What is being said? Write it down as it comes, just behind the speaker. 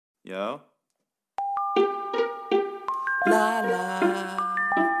Yo. La la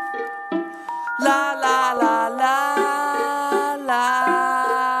la la la la la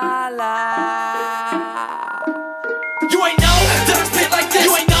la. You ain't know that I spit like this.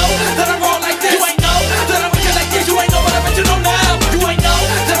 You ain't know that I roll like this. You ain't know that I wicked like this. You ain't know, but I bet you know now. You ain't know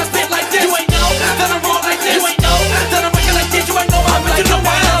that I spit like this. You ain't know that I roll like this. You ain't know that I wicked like this. You ain't know, but I bet you know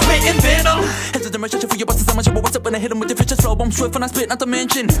now. Spitting venom. Heads of demonstration for your bosses. I'm sure what's up when I hit them with the vicious flow. I'm swift when I spit, not to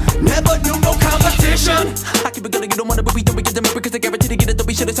mention. Never knew no competition. I keep it going, you don't want it, but we don't get them because they guarantee to get it. Don't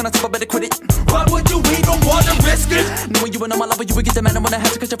be shit, it's not I better quit it. Why would you? We don't wanna risk it. Knowing you and all my lover, you would get the man. I'm gonna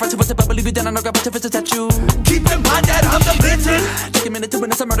have to cause you're friends with I believe you down and I'll grab a tip at you. Keep in mind that I'm the villain. Take a minute to win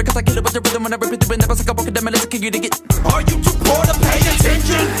this murder cause I kill it with the rhythm when I rip it through and never suck up walking them and listen, can you dig it? Are you too poor to pay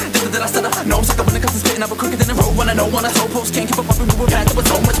attention? Did I stutter? No, I'm sucker when it comes to spitting. I was quicker than a road when I know when I told post can't keep up with a path. There was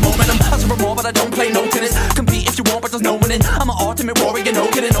so much momentum. I super more, but I don't play no tennis. Compete if you want, but there's no winning. I'm an ultimate warrior, no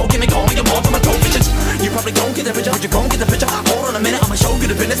kidding, no gimmick. Call me a monster, my toe bitches. You probably don't get the picture, but you gon' get the picture. Hold on a minute, I'ma show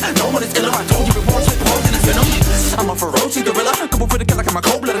you the business. No one is iller, I told you before, spit poison is venom. I'm a ferocious gorilla, couple for the kill like I'm a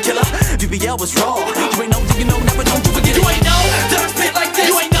cold-blooded killer. VBL was raw, you ain't know, you know, never don't you forget it. You ain't know that I spit like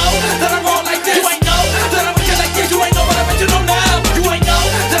this. You ain't know that I roll like this. You ain't know that I wicked like this. You ain't know, but I bet you know now. You ain't know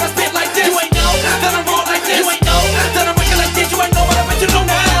that I spit like this. You ain't know that I roll like this. You ain't know that I wicked like this. You ain't know, but I bet you know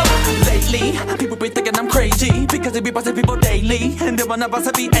now. Lately, people be thinking I'm crazy because they be busting people daily, and they wanna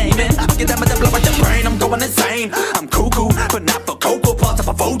bust be aiming. Get them with the blow at your brain, I'm going insane. I'm cuckoo, but not for cocoa puffs. If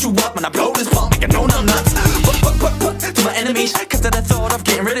I fold you up when I blow this pump, make it known I'm nuts. To my enemies, cause of the thought of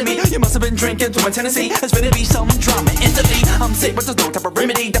getting rid of me. You must have been drinking too much Tennessee. There's gonna be some drama instantly. I'm sick, but there's no type of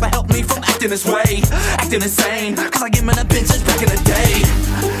remedy that will help me from acting this way. Acting insane, cause I get in the benches back in the day.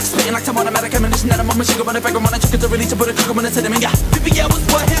 Spitting like some automatic ammunition that I'm on machine gun when I figure when I took it to release to put a cook when I said him. Yeah, VBL was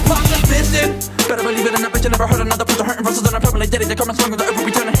what hip hop was missing. Better believe it or not, but you never heard another person hurting versus on a permanent daddy. They come and swing with the ever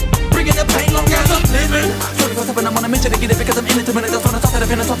returning. Bringing the pain long as I'm living. 24/7 I'm on a mission to get it because I'm in it to win it. That's when I talk to the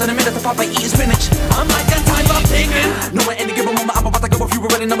pen and talk to the minute to pop like eating spinach. I'm like that type of thinking. No one any given moment I'm about to go if you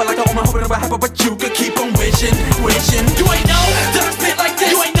already know me like a woman hoping it would happen, but you could keep on wishing. You ain't know that I spit like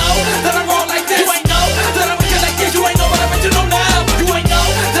this. You ain't know that I roll like this. You ain't know that I wicked like this. You ain't know, but I bet you know now. You ain't know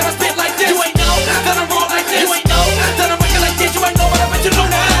that I spit like this. You ain't know that I roll like this. You ain't know that I wicked like this. You ain't know, but I bet you know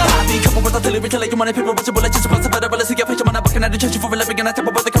now. I be couple with artillery till like you money people, but you will let you supposed to better, but let's see your picture when I'm looking at the church for a living and I tap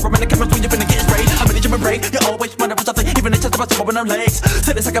up with the government. The cameras when you're finna get sprayed. I'm in the gym and break. You always wonder for something, even in chest about to open our legs.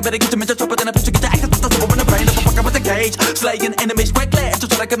 Say this like I better get to mental trouble, then I picture get the access with the trouble in the brain. Never fuck up with the gauge. Slaying enemies quickly, so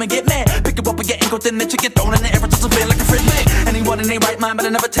try to come and get mad. Pick you up and get ankle, then you get thrown in the air, just a bit like a fridge man. Anyone in their right mind, but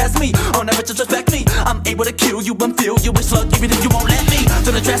they never test me, or never disrespect me. I'm able to kill you and feel you with slug, even if you won't let me.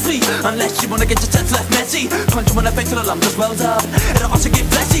 Don't address me, unless you wanna get your chest left messy. Punch you in the face till the lump just wells up. It'll also get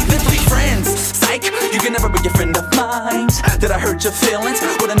fleshy, let's be friends. Psych, you can never be a friend of mine. Did I hurt your feelings?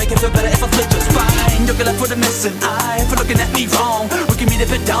 Would I make it feel better if I flipped your spine? You're left with a missing eye for looking at me wrong. We can meet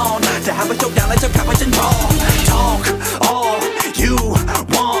if it dawn to have a showdown like your cowards and raw. Talk all you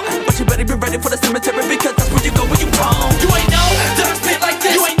want, but you better be ready for the cemetery because that's where you go when you wrong. You ain't know that I spit like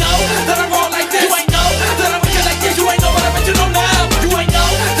this. You ain't know that I roll like this. You ain't know that I wicked like this. You ain't know, but I bet you know now. You ain't know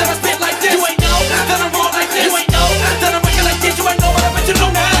that I spit like this. You ain't know that I roll like this. You ain't know that I wicked like this. You ain't know, but I bet you know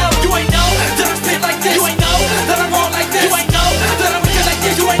now. You ain't know that I spit like this. You ain't know that I roll like this. You ain't know that I wicked like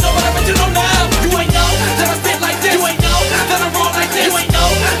this. You ain't know, but I bet you know now. You ain't know that I spit like this. You ain't know that I roll like this. You ain't know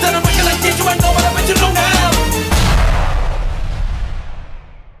that I wicked like this. You ain't know, but I bet you know now.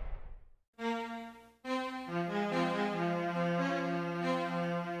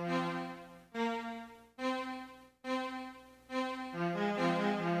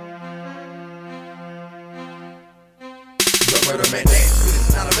 Murder man dance,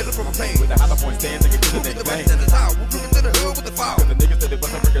 it's not a middle from a pain. With the hollow point stand, nigga, to the next thing. To the top, we're moving to the hood with the fall. Cause the niggas said they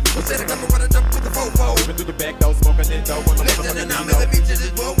wasn't freaking niggas. Said I come and run it up with the fofo. Even through your back door, smoking it though. Listen and I'm in the beach,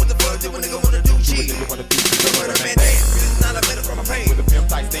 just roll with the fuck. When nigga wanna do cheat. The murder man dance, it's not a middle from a pain. With the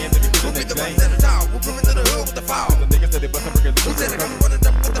pimp tight stand, nigga, to the next thing. To the top, we're moving to the hood with the fall. Cause the niggas said they wasn't freaking niggas. Said I come and run it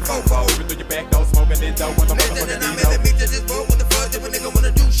up with the fofo. Even through your back door, smoking it though. Listen and I'm in the beach, just roll with the fuck. When nigga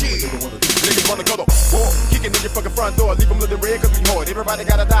wanna do shit. Niggas wanna go to war, kicking in your fucking front door. Leave them looking red cause we hard. Everybody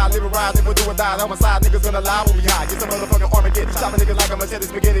gotta die, live and ride, live or do or die. Homicide, niggas gonna lie when we hide. Get some motherfucking Armageddon. Chopping niggas like a machete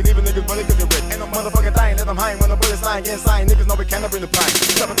spaghetti. Leaving niggas money cause they're rich. Ain't no motherfucking thing, let them hang when the bullets flying insane. Niggas know we can't bring the pain.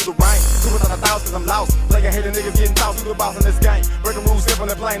 Stepping through the rain, 2 without a thousand cause I'm lost. Playing hating niggas getting tossed through the boss in this game. Breaking rules, simple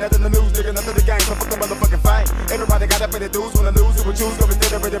and plain. Nothing in the news, nigga, nothing in the game. So fuck the motherfucking fame. Everybody gotta pay their dues when the lose. Who would choose? Go be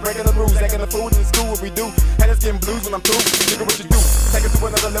dead, breaking the rules. Acting the food in school, what we do. Haters getting blues when I'm through. Nigga, what you do? Take it to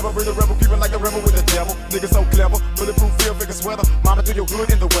another level, be the rebel, creeping like a rebel with the devil. Nigga so clever, bulletproof feel, figure sweater. Mama through your hood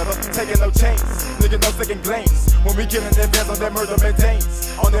in the weather, taking no chains. Nigga no second glance. When we killing their fans on that murder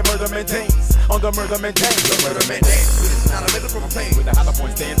maintains. On that murder murder maintains. On the murder maintains. The murder maintains. It's not a middle from a pain. With the hollow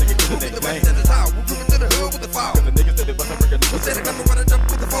point stand, nigga, to the next lane. The tower, we're moving to the hood with the fire. Cause the niggas said they bust a brick and we said they come to run a jump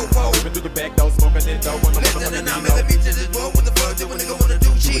with the fofo. Even through your back door, smoking it though. When the listen and I'm in the beach, just roll with the fuck. When nigga wanna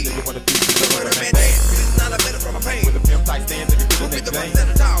do shit. The murder maintains. It's not a middle from a pain. With the pimp tight stand, nigga, to the next lane.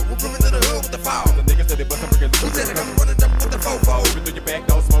 The tower, we're moving to the hood with the fire. Cause the niggas said they bust a brick and we said they come to run a jump with the fofo. Even through your back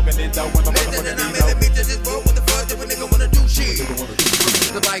door, smoking it though. When the listen and I'm in the beach, just roll with the fuck. When nigga wanna do shit.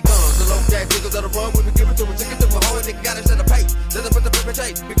 The byguns, the low gas niggas on the run, we be giving to a ticket to a whole nigga got us in the pace. Doesn't put the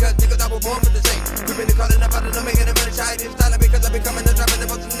perpetrate because niggas I was born for the same. Creeping and calling up out of the making a better child. It's styling because I be coming and dropping the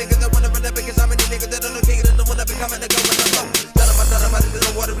most of the niggas that wanna run that because I'm many niggas that don't look king and the one that be coming and going up low. Tell them I didn't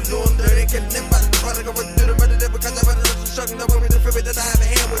know what we doing. They can't nip out of the product of what to do the murder because I'm running up the struggle. No worry, the fear that I have a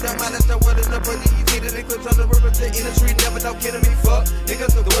hand with them. I that's not what is up, but you see the clips on the river, the industry never know kidding me. Fuck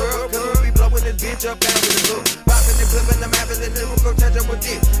niggas, the world could be blowing this bitch up down with the look. Popping and flipping them, having the little go touch up with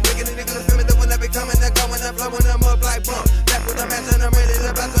this. Making the niggas feel me, the one that be coming, they're going, they're blowing them up like bump. Back with the match and I'm ready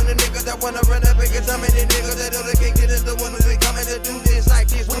to blast on the niggas that wanna run up and get some of the niggas that know they can't get it. The one that be coming to do this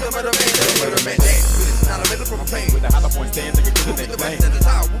like this with the murder man. The murder man dance, it's not a middle from a pain. With the hollow point stand, nigga, to the next lane. The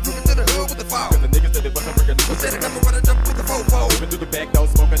tower, we're moving to the hood with the fire. Cause the niggas said they bust a brick and we said they come to run a jump with the fofo. Even through the back door,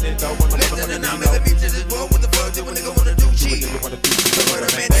 smoking it though. When the listen and I'm in the beach, just roll with the fuck. When nigga wanna do shit. The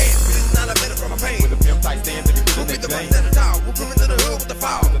murder man dance, it's not a middle from a pain. With the pimp tight stand, nigga, to the next lane. The tower, we're moving to the hood with the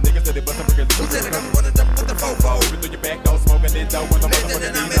fire. The niggas said they bust a brick and we said they come to run a jump with the fofo. Even through your back door, smoking it though. When the listen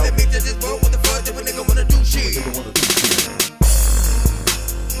and I'm in the beach, just roll with the fuck. When nigga wanna do shit.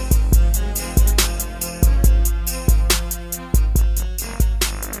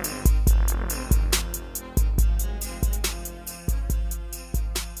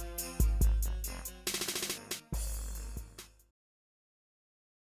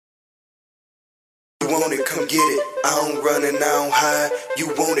 You want it, come get it. I don't run and I don't hide. You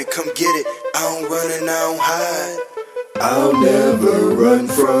want it, come get it. I don't run and I don't hide. I'll never run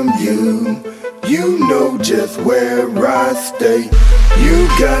from you. You know just where I stay. You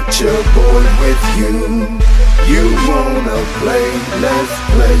got your boy with you. You wanna play, let's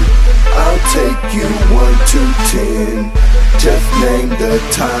play. I'll take you 1 to 10. Just name the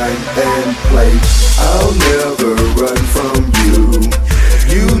time and place. I'll never run from you.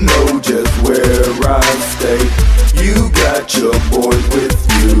 You know just where I stay. You got your boys with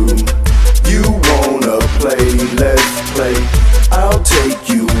you. You wanna play, let's play. I'll take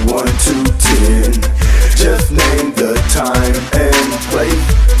you 1 to 10. Just name the time and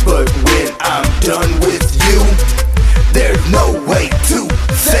place. But when I'm done with you, there's no way to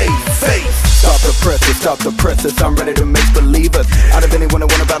save face. Stop the presses, I'm ready to make believers out of anyone that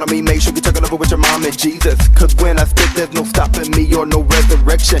wanna battle me. Make sure you talk it over with your mom and Jesus. Cause when I spit, there's no stopping me or no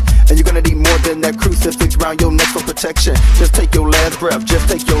resurrection. And you're gonna need more than that crucifix round your neck for protection. Just take your last breath, just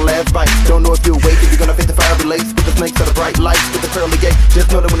take your last bite. Don't know if you're awake, if you're gonna face the fire relates. With the snakes of the bright lights, with the pearly gate.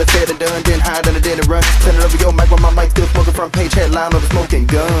 Just know that when it's said and done, then hide and then run. Send it over your mic while my mic still smoking. Front page headline of the smoking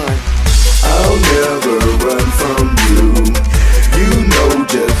gun. I'll never run from you. You know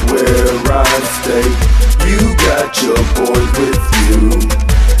just where I stay. You got your boys with you.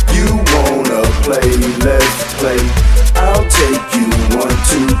 You wanna play, let's play. I'll take you 1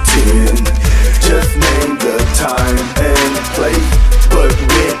 to 10. Just name the time and place. But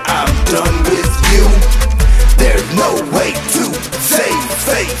when I'm done with you, there's no way to save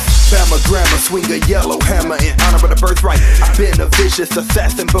face. Bama grammar, swing a yellow hammer in honor of the birthright. I've been a vicious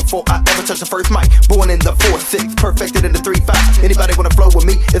assassin before I ever touched the first mic. Born in the 4-6, perfected in the 3-5. Anybody wanna flow with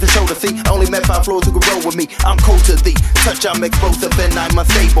me? It's a show to see. I only met 5 floors who can roll with me. I'm cold to thee. Touch, I'm explosive and I'm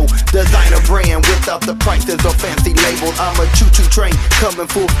unstable. Designer brand without the prices or fancy label. I'm a choo-choo train coming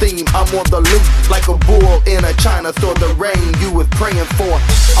full steam. I'm on the loop like a bull in a China store. The rain you was praying for,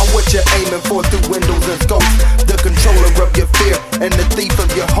 I'm what you're aiming for through windows and scopes. The controller of your fear and the thief of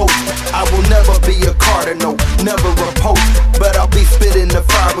your hope. I will never be a cardinal, never a pope. But I'll be spitting the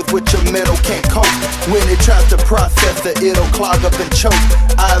fire with which your metal can't cope. When it tries to process it, it'll clog up and choke.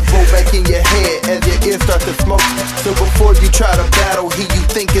 Eyes roll back in your head as your ears start to smoke. So before you try to battle, he you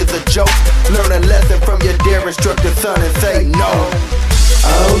think is a joke. Learn a lesson from your dear instructor, son, and say no.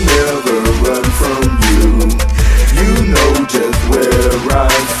 I'll never run from you. You know just where I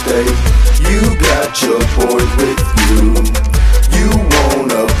stay. You got your boys with you. You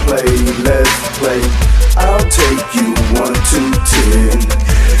wanna play, let's play. I'll take you 1 to 10.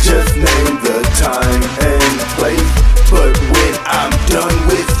 Just name the time and place. But when I'm done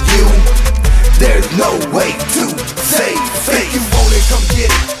with you, there's no way to save face. If you want it, come get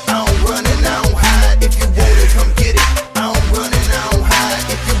it. I don't run and I don't hide. If you want it, come get it. I don't run and I don't hide.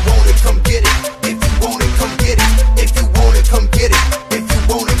 If you want it, come get it. If you want it, come get it. If you want it, come get it. If you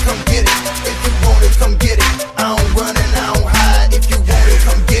want it, come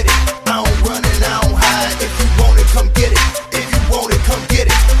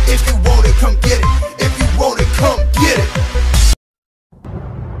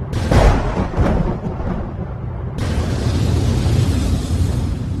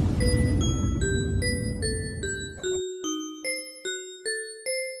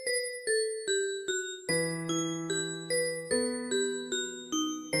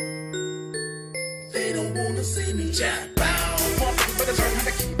don't wanna see me jab. Bow. Motherfuckers better learn how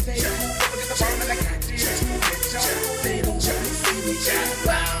to keep their cool. Never get the burn like I did. They don't wanna see me jab.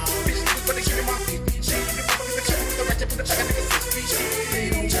 Bow. Bitch niggas better give me my 50 G. The motherfuckers that check the ratchet, put the check a nigga 6 feet. They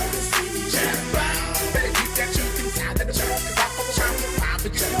don't wanna see me jab. Bow. Better keep that truth inside of the truck, 'cause I fuck around with 5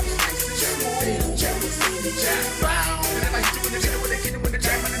 but you know slices. They don't wanna see me jab. Bow. And if I hit you in the middle with a kid with a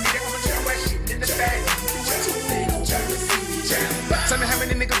jam in the media, I'ma try that shit in the bag. They don't wanna see me jab. Tell me how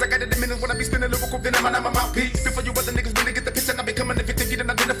many niggas I got in the minutes when I be spinning lyrical venom and I'm a mouthpiece. Before you other niggas really get the picture, I be coming to victim, getting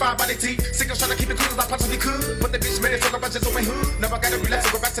identified by their teeth. Sick of trying to keep it cool as I possibly could, but the bitch made it talk about just open hood. Now I gotta relax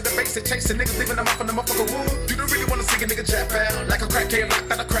and go back to the basic, chasing niggas, leaving them off on the motherfucker wood. You don't really wanna see a nigga jab out, like a crackhead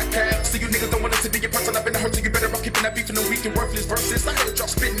locked out a crack cow. See you niggas don't wanna sit in your person, I've been hurt, so you better off keeping that beef in the weak and worthless verses. I heard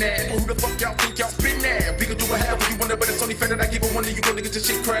y'all spitting that, who the fuck y'all think y'all spitting that? We can do a hell if you want it, but it's only fair that I give it one to you, go niggas just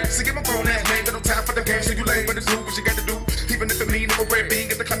shit crack. So give my grown ass man, got no time for the game, so you lame, but it's do what you gotta do. Even if it mean if a red bean,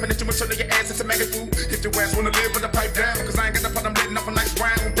 get the clapping at you and turn your ass into maggot food. If your ass wanna live with a pipe down, cause I ain't got the problem letting off a nice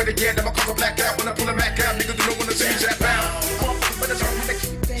round. Better yeah, never cause a blackout when I pull a Mac out. Niggas don't wanna change that bound. Motherfuckers better learn how to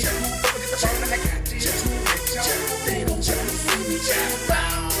keep their cool. Never get the burn like I did. They don't wanna see me jab.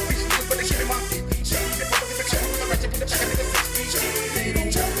 Bitch niggas better give me my 50 G. The motherfuckers that check the ratchet, put the check a nigga 6 feet. They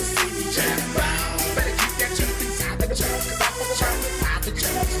don't wanna see me jab. Better keep that truth inside of the truck, 'cause I fuck around with 5 but you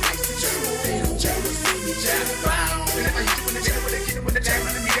know slices. They don't wanna see me jab. And if I hit you in the middle with a kid with a jam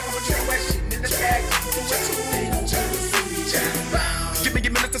in the media, I'ma try that shit in the bag. They don't wanna see me jab. Give me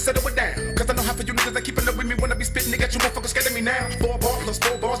a minute to settle it down, 'cause I know half of you niggas that keepin' up with me when I be spittin', nigga, you motherfuckers scared of me now. 4 bars plus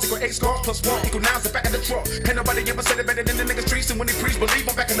 4 bars equal 8 scars plus 1 equal 9's the back of the truck. Ain't nobody ever said it better than the niggas streets, and when they preach, believe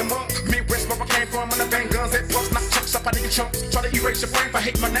I'm back in the mud. Midwest where I came from, and I bang guns that bust, knock chunks up out of your chunks. Try to erase your frame, if I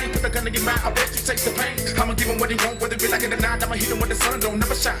hate my name, put the gun in your mouth, I bet you take the pain. I'ma give him what he want, whether it be like it or not, I'ma hit him when the sun don't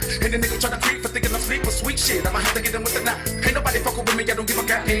never shine. And the nigga try to creep for thinking I'm sleep for sweet shit, I'ma have to get him with the knife. Ain't nobody fucking with me, I don't give a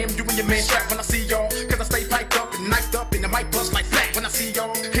goddamn. You and your man strapped when I see y'all, 'cause I stay piped up and knifed up, and it might bust like flat when I see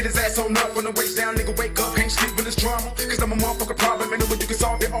y'all. Hit his ass on up, from the waist down, nigga wake up, can't sleep with this drama, 'cause I'm a motherfucking problem, and when you can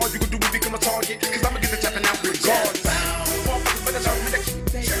solve it, all you can do is become a target, 'cause I'ma get the tapping out regardless. Motherfuckers better learn how to keep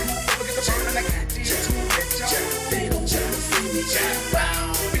their cool, never get the burn like I did. They don't wanna see me jab.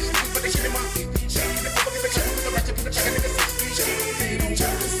 Bitch niggas better give me my 50 G. The motherfuckers that check with the ratchet, put the check a nigga 6 feet. They don't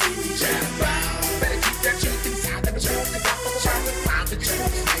wanna see me jab. Better keep that truth inside of the truck, 'cause I fuck around with 5 but you know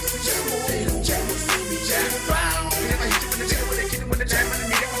slices. They don't wanna see me jab. And if I hit you in the middle with a kid with a jam in the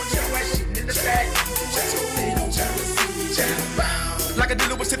media, I'ma try that shit in the bag. They don't wanna see me jab. Like a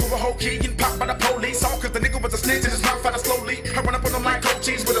dealer was hit with a whole key and popped by the police. All 'cause the nigga was a snitch and his mouth out slowly. I run up on them like cold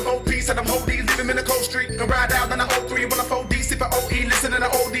cheese with a low piece, and I'm holding, leave him in the cold street. And ride out on the 03 when I 4D, sip a OE, listen to the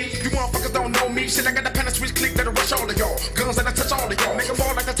OD. You motherfuckers don't know me, shit, I got the pen and switch click that'll rush all of y'all. Guns that'll touch all of y'all. Make 'em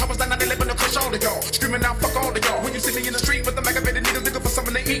fall like the towers down 9/11 to crush all of y'all. Screaming out, fuck all of y'all. When you see me in the street with the aggravated niggas looking for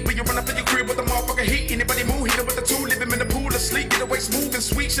something to eat, when you run up to your crib with the motherfucking heat. Anybody move, hit him with the 2, leave him in the pool of sleep. Get away smooth and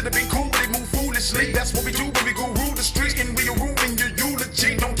sweet, should've been cool, but they move foolishly. That's what we do when we go rule the street, and we are ruling your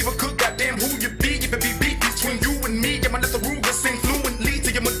eulogy. Don't give a cook, goddamn who you be. If it be beef between you and me, I'ma let the ruler sing fluently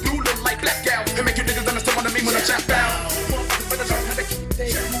to your medulla like blackout, and make you niggas understand what I mean when I chop out. Motherfuckers better learn how to keep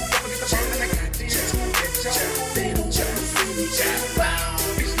their cool, never get the burn like I did. They don't wanna see me jab.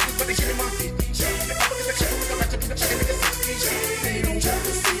 Bitch niggas better give me my 50 G. The motherfuckers that check with the ratchet, put the check a nigga 6 feet. They don't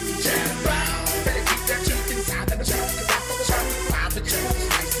wanna see me jab. Better keep that truth inside of the truck, 'cause I fuck around with 5 but you know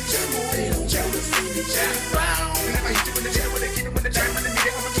slices. They don't wanna see me jab. And if I hit you in the middle with a kid with a jam in the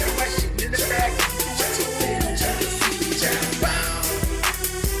media, I'ma try that shit in the bag.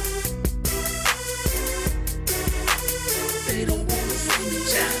 They don't wanna see me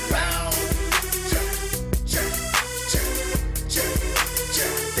jab. They don't wanna see me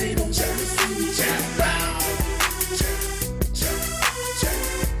jab. They don't wanna see me jab.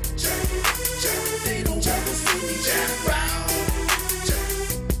 They don't wanna see me jab.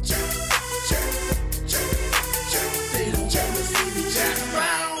 They don't wanna see me jab.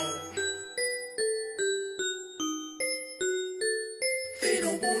 They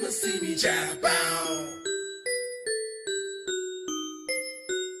don't wanna see me jab.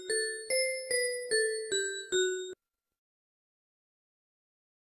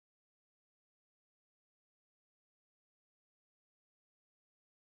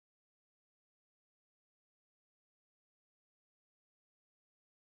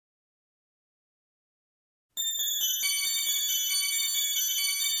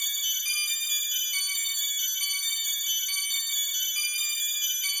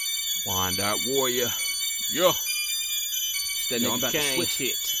 Whodat warrior. Yo. It's that nigga I'm about to Kane. switch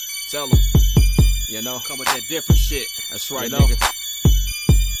it. Tell him. You know? Come with that different shit. That's right, you know? nigga.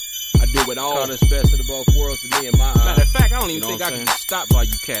 I do it all. Call this best of the both worlds to me in my eyes. Matter of fact, I don't even You know think what I I'm can stop by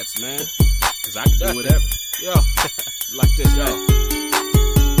you cats, man. Cause I can do whatever. Yo, like this, yo.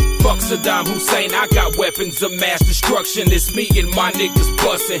 Fuck Saddam Hussein, I got weapons of mass destruction. It's me and my niggas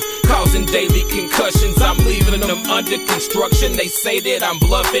bustin', causing daily concussions. I'm leaving them under construction. They say that I'm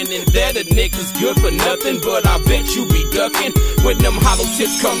bluffing and that a nigga's good for nothing, but I bet you be ducking when them hollow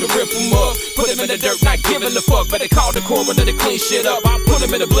tips come to rip them up. Put them in the dirt, not giving a fuck, better call the coroner to clean shit up. I put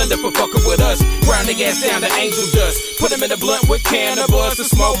them in the blender for fucking with us, grind the gas down to angel dust. Put them in the blunt with cannabis and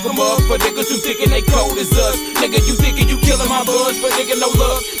smoke them up for niggas who thinking they cold as us. Nigga, you thinking you killing my buzz, but nigga, no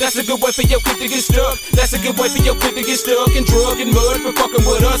love. That's a good way for your kid to get stuck. That's a good way for your kid to get stuck in drug and mud for fucking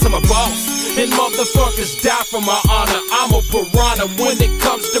with us. I'm a boss, and motherfuckers die for my honor. I'm a piranha when it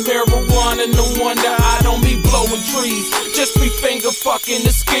comes to marijuana. No wonder I don't be blowing trees, just be finger fucking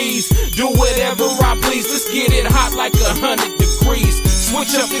the skis. Do whatever I please, let's get it hot like 100 degrees.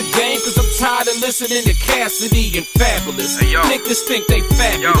 Switch up the game, cause I'm tired of listening to Cassidy and Fabulous. Hey, niggas think they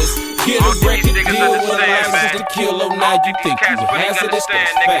fabulous. Get a record deal with a license to kill. Oh, now you think you hazardous,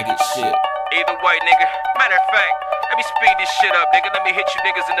 that's faggot shit. Either way, nigga. Matter of fact, let me speed this shit up, nigga. Let me hit you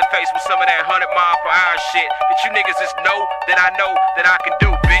niggas in the face with some of that 100-mile-per-hour shit that you niggas just know that I can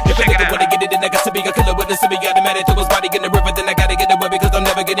do, bitch. If a nigga wanna get it, then I got to be a killer with a semi automatic to his body in the river. Then I gotta get away because I'm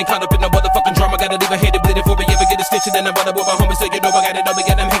never getting caught up in no motherfucking drama. Gotta leave a head and bleed it for me. Ever get a stitch, then I'm running with my homies, so you know I got it over.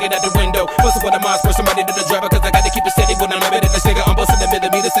 Get them hanging out the window. Bustin' with a miles for somebody to the driver, cause I gotta keep it steady when I'm rapping in the nigga. I'm bustin' the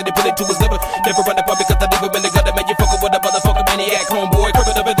millimeter, steady put it to his liver. Never run up on because I leave him in the gutter. Man, you fuckin' with a motherfucking maniac, homeboy.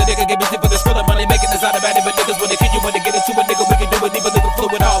 Cribbin' up at the nigga, get busy for the spill of money, making this automatic. But niggas wanna kill you, wanna get into a nigga, we can do it, leave a nigga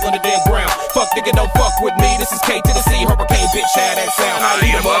fluid all on the damn ground. Fuck nigga, don't fuck with me. This is K to the C, hurricane, bitch, how that sound? I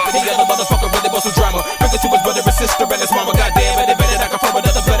eat him up, and the other motherfucker really wants some drama. Bring it to his brother and sister and his mama. Goddamn it, invented I can from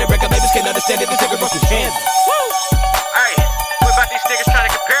another bloody record labels can't understand it. This nigga runs his hands. Hey, what about these niggas trying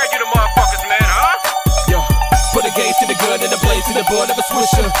to compare you to motherfuckers, man, huh? Yo, put a gauge to the gun and a blaze to the blood of a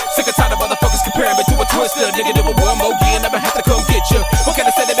swisher. Sick and tired of motherfuckers comparing me to a twister. Nigga, do it one more year and I'ma have to come get you. What can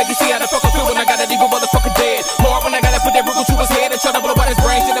I say to make you see how the fuck I feel when I gotta leave a motherfucker dead? More when I gotta put that rugal to his head and try to blow out his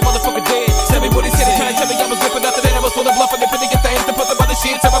brains and that motherfucker dead. Tell me what he said, he trying to tell me I was ripping nothing and I was full of bluff and they put get the hands to put some other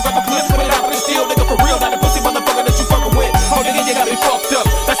shit. So I grab a clip, put it out with a steel, nigga, for real, not a pussy motherfucker that you fucking with. Oh nigga, you got me fucked up.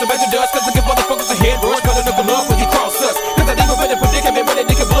 That's a major dust, cause I give motherfuckers a head rush. Better knuckle up when you cross us, cause I leave a bit of predicament when that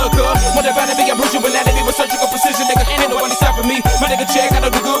nigga blood come. When that battery, I bruise you anatomy with surgical precision, nigga, ain't nobody stopping me. My nigga check, I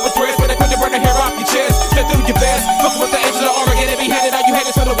know do good with threats, but I quit to burn the hair off your chest. Straight through your vest, fucking with the angel of Oregon, every handed out you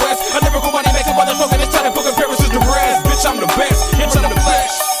haters from the west. I never go money make a motherfucker that's trying to fucking Paris is the rest. Bitch, I'm the best, bitch, I'm the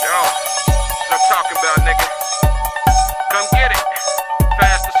best. Yo, what I'm talking about, nigga. Come get it.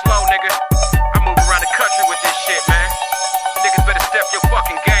 Fast or slow, nigga. I move around the country with this shit, man. Niggas better step your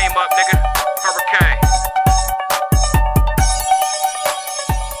fucking game up, nigga. Hurricane.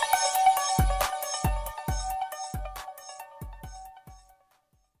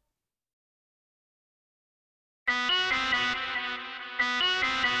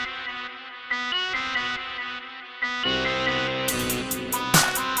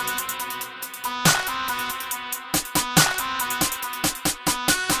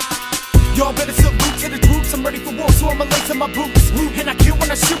 Y'all better salute to the troops. I'm ready for war, so I'ma lace in my boots. And I kill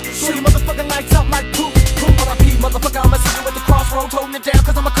when I shoot. Show you motherfucking lights up like poop. R.I.P. motherfucker, I'ma see you at the crossroads, holding it down,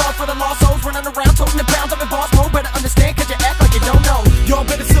 cause I'm a call for the lost souls, running around, toting the pounds. I'm in boss mode, better understand, cause you act like you don't know. Y'all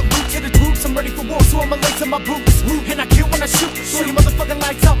better salute to the troops. I'm ready for war, so I'ma lace in my boots. And I kill when I shoot. Show you motherfucking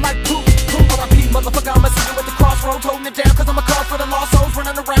lights up like poop. R.I.P. motherfucker, I'ma see you at the crossroads, holding it down, cause I'm a call for the lost souls,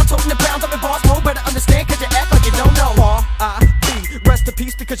 running around, toting the pounds. I'm in boss mode, better understand, cause you act like you don't know. R.I.P. Rest in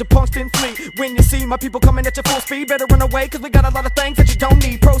peace because your punks didn't flee. When you see my people coming at you full speed, better run away cause we got a lot of things that you don't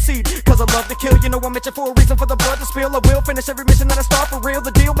need. Proceed, cause I love to kill, you know I'm at you for a reason, for the blood to spill. I will finish every mission that I start for real.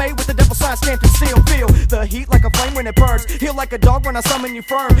 The deal made with the devil sign stamped and sealed. Feel the heat like a flame when it burns. Heal like a dog when I summon you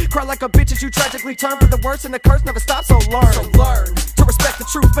firm. Cry like a bitch as you tragically turn. But the worst and the curse never stops, so learn to respect the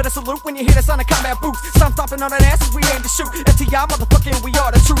truth. Better salute when you hear the sound of combat boots. Stop stomping on that ass as we aim to shoot. FTI motherfucking, we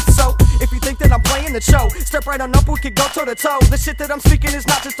are the truth. So if you think that I'm playing the show, step right on up, we can go toe to toe. The shit that I'm speaking is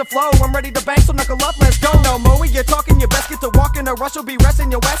not just a flow. I'm ready to bang, so knuckle up, let's go. No more when you're talking, you best get to walking. A rush will be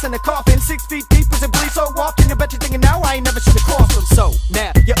resting your ass in the coffin. 6 feet deep as it bleeds so often. You bet you're thinking now I ain't never should have crossed them. So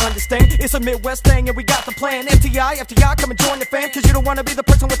now you understand, it's a Midwest thing and we got the plan. FTI, come and join the fam, cause you don't wanna be the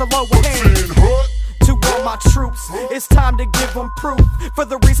person with the lower hand. To all my troops, it's time to give them proof. For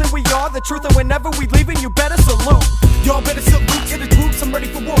the reason we are the truth, and whenever we leaving, you better salute. Y'all better salute to the troops. I'm ready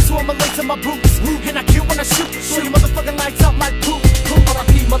for war, so I'ma lace in my boots. And I kill when I shoot. Show you motherfucking lights up like poop.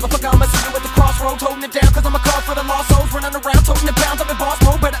 R.I.P. motherfucker, I'ma see you at the crossroads, holding it down, cause I'm a call for the lost souls, running around, toting the pounds. I'm in boss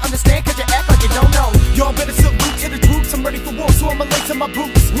mode, better understand, cause you act like you don't know. Y'all better salute to the troops. I'm ready for war, so I'ma lace in my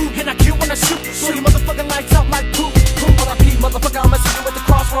boots. And I kill when I shoot. Show you motherfucking lights up like poop. R.I.P. motherfucker, I'ma see you at the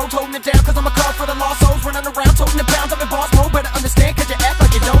crossroads, holding it down, cause I'm a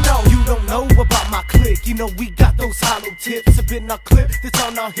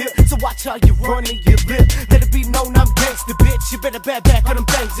front of your lip. Let it be known I'm gangsta, bitch. You better back for them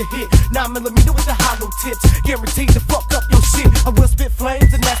things to hit. 9mm with the hollow tips, guaranteed to fuck up your shit. I will spit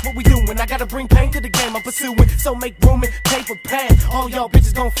flames and that's what we doing. I gotta bring pain to the game I'm pursuing, so make room and pay for pass. All y'all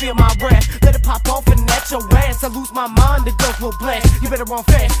bitches don't feel my wrath. Let it pop off and at your ass. I lose my mind, the guns will blast. You better run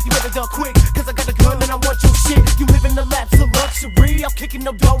fast, you better duck quick, cause I got a gun and I want your shit. You live in the laps of luxury, I'm kicking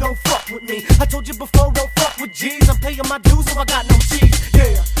no dough, don't fuck with me. I told you before, don't fuck with G's. I'm paying my dues, so I got no cheese.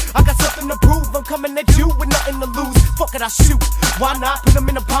 Yeah, I got something to prove, I'm coming at you with nothing to lose. Fuck it, I shoot. Why not? Put them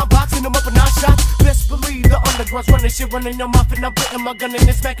in a bomb box and them up and I shot. Best believe the underground's running shit, running your mouth and I'm putting my gun in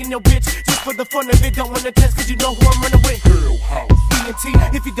and smacking your bitch. Just for the fun of it, don't wanna test cause you know who I'm running with. ENT,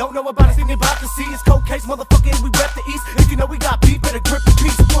 if you don't know about us, then you're about to see it's cold case, motherfucker, and we rep the east. If you know we got beef, better grip the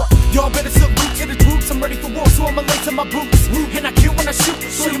piece. What? Y'all better salute to the troops, I'm ready for war, so I'ma lay to my boots. And I kill when I shoot,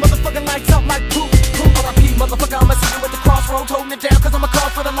 so your motherfucking lights out like poop. R.I.P. motherfucker, I'ma see you at the crossroads, holding it down, cause I'm a call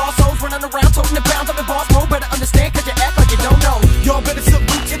for the lost souls, running around, toting the pounds, I'm in boss mode, better understand, cause you act like you don't know. Y'all better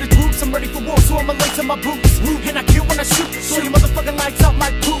salute to the troops, I'm ready for war, so I'ma lay to my boots. And I kill when I shoot, so your motherfucking lights out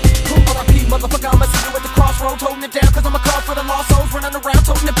like poop. R.I.P. motherfucker, I'ma see you at the crossroads, holding it down, cause I'm a call for the lost souls, running around,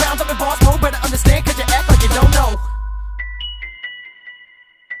 toting the pounds, I'm in boss mode, better understand, cause you act like you don't know.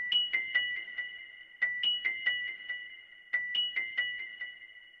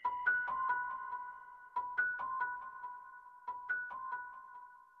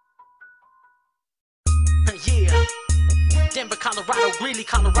 Yeah, Denver, Colorado, Greeley,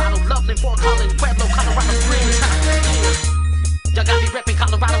 Colorado, Loveland, Fort Collins, Pueblo, Colorado Springs. Yeah. Y'all got me reppin'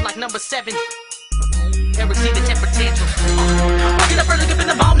 Colorado like number 7. Eric C, the temper tantrum. Waking up early, up in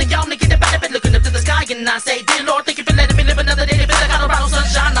the morning, y'all niggas about to be looking up to the sky, and I say, dear Lord, thank you for letting me live another day to feel the Colorado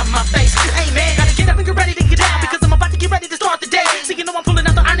sunshine on my face. Amen. Gotta get up and get ready to get down, because I'm about to get ready to start the day. So you know I'm pulling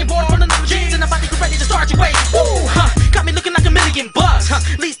out the ironing board, pulling out the jeans, and I'm about to get ready to start your way. Woo, got me looking like $1 million bucks.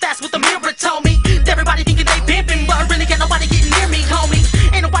 At least that's what the mirror told me. Everybody thinking they pimpin', but really can't nobody get near me, homie.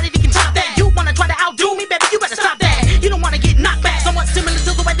 Ain't nobody that can top that. You wanna try to outdo me, baby? You better stop that. You don't wanna get knocked back. Somewhat similar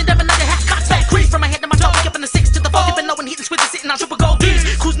to the way the devil nugget hat cocks back. Crease from my head to my toe, up in the 6 to the 4. Even knowing hitting switches, sitting on triple gold D's.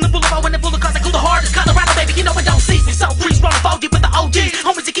 Cruising the boulevard when the full of cars, I cool the hardest. Colorado, baby, you know it don't cease. So crease, rolling foggy with the OGs.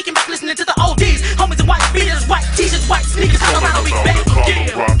 Homies are kicking back, listening to the ODs. Homies in white beaters, white t-shirts, white sneakers. Colorado, we back.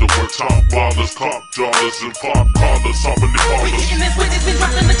 Yeah. Top ballers, cop dollars, and pop collars, hopping the We collars. hitting this with this, been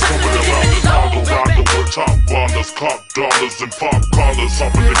dropping the top. Coming around the Colorado, with top ballers, cop dollars, and pop collars,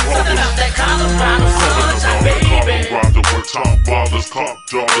 hopping the Something collars. about that Colorado sunshine, baby. Colorado, with top ballers, cop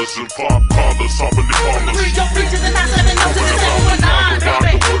dollars, and pop collars, hopping the collars. 3 to the 970 to the 719,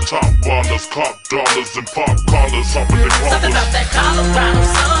 baby. With top ballers, cop dollars, and pop collars, hopping the Something about collars. that Colorado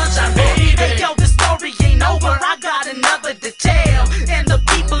sunshine, baby. Hey, yo, the story ain't over. I got another to tell. And the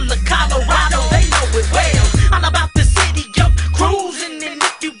people of Colorado, they know it well. All about the city of cruising. And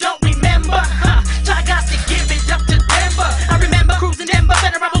if you don't remember, I got to give it up to Denver. I remember cruising Denver,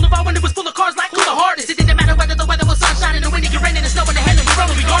 Federal Boulevard when it was full of cars like who the hardest. It didn't matter whether the weather was sunshine and the wind, and rain and the snow and the hail, and we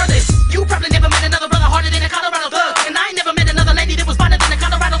rolling regardless. You probably never met another brother harder than a Colorado thug. And I ain't never met another lady that was finer than a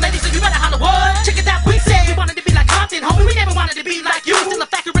Colorado lady, so you better holler what? Check it out, we said we wanted to be like Compton, homie. We never wanted to be like you. Still a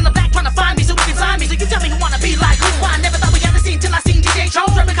factor in the black trying to find me so we can sign me. So you tell me who wanna be like who? Why I never thought we had the scene till I seen DJ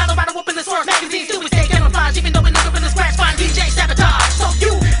Jones reppin' Colorado up in the Source magazine. Still we stay camouflage, even though we never been a scratch. Find DJ sabotage. So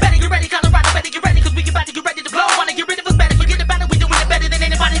you better get ready, Colorado, better get ready, cause we about to get ready to blow. Wanna get rid of us better, forget about it. We doing it better than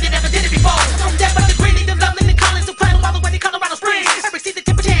anybody that ever did it before. From Denver to Greeley to Loveland to Collins to Pueblo, all the way to Colorado Springs. Eric C, the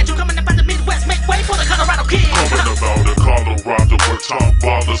temper tantrum, coming up out the Midwest, make way for the Colorado King. Coming about the Colorado, with top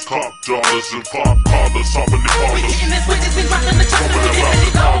ballers, cop dollars, and pop collars, hopping the We collars. hitting this with this, been dropping the top, Coming we get around ready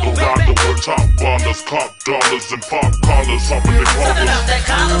the to go, Colorado, baby. with top ballers, cop dollars, and pop collars, hopping the Something collars. about that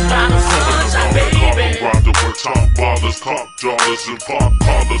Colorado sunshine, baby. Colorado, with top ballers, cop dollars, and pop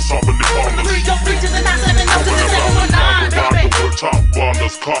collars, hopping the collars. 3 to the 970 to the 719, baby. With top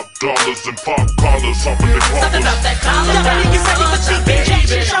ballers, cop dollars, and pop collars, hopping the Something collars. about that Colorado sunshine,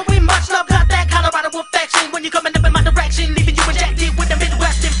 baby. Showing much love, got that Colorado affection. When you coming up in my direction, leaving you injected with the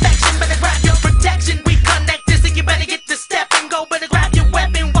Midwest infection. Better grab your protection. We connected, so you better get to step and go. Better grab your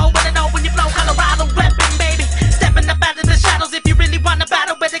weapon. Whoa, better know when you flow Colorado weapon, baby. Stepping up out of the shadows. If you really want to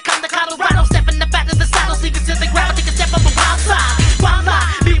battle, better come to Colorado. Stepping up out of the saddles, leave it to the ground. Take a step on the wild side. Wild lie,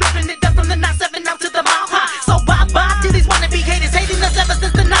 be ripping it up from the 9-7 out to the mile high. So bye-bye to these wannabe haters, hating us ever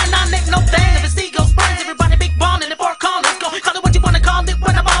since the 9-9. Ain't no thing. If it's Seagull Springs, everybody big ballin' in Fort Collins. Go call it what you wanna call it.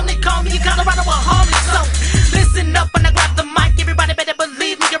 When I'm on it, call me in Colorado a harlot. So listen up when I grab the mic. Everybody better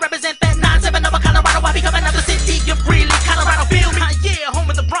believe me. You represent that 9-7 over Colorado. I be coming out the city of Greeley, Colorado. Feel me? Yeah, home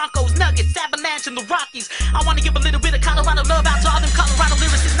of the Broncos, Nuggets, Avalanche, and the Rockies. I wanna give a little bit of Colorado love out to all them Colorado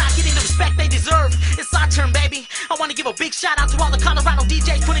lyricists not getting the respect they deserve. It's our turn, baby. I wanna give a big shout out to all the Colorado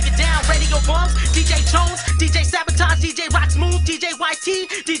DJs putting it down, ready your bums. DJ Jones, DJ Sabotage, DJ Rock Smooth, DJ YT,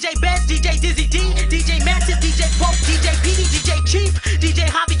 DJ Best, DJ Dizzy D, DJ Matches, DJ Pope, DJ PD, DJ Chief, DJ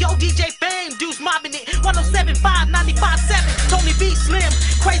Javio, DJ Fame, Deuce mobbing it. 107.5, 95.7. Tony B, Slim,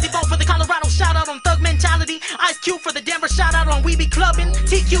 Crazy Boat for the Colorado, shout out on Thug Mentality. Ice Cube for the Denver, shout out on We Be Clubbin'.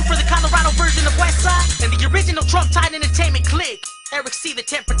 TQ for the Colorado version of Westside, and the original Trump Tide Entertainment clique. Eric C, the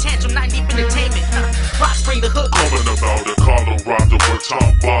Temper Tantrum, 9 Deep Entertainment. Rock Spring, the hook. Coming about the Colorado where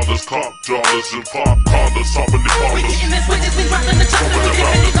top ballers, cop dollars and pop collars, up in the We collars. getting this, we just been dropping the top. Coming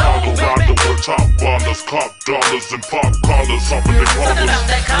about the Colorado where top ballers, cop dollars and pop collars, up in the Something collars. about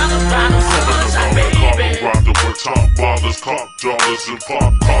that Colorado sunshine, baby. Colorado where top ballers, cop dollars and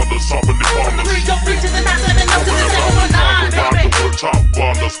pop collars, up in the collars. 3 to the 9, 7 to the 719, Colorado baby. where top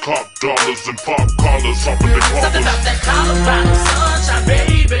ballers, cop dollars and pop collars, up in the Something collars. about that Colorado sunshine,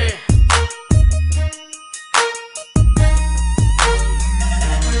 baby.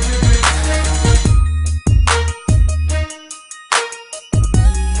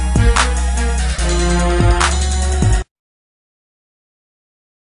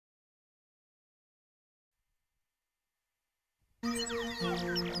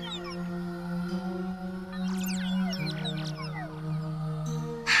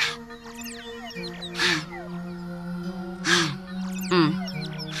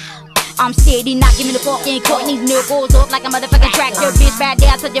 I'm steady knocking me the fucking court. These nipples up like a motherfucking tractor. Bitch, bad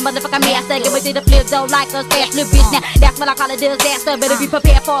down to your motherfucking master. Give me to the flip though like a fast little bitch. Now that's what I call a disaster. Better be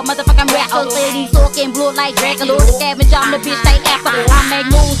prepared for a motherfucking rapper. Ladies talking blue like Dracula. The scavenger, I'm the bitch they after. I make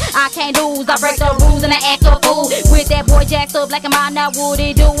moves, I can't lose. I break the rules and I act a fool. With that boy jaxter black and mine, now what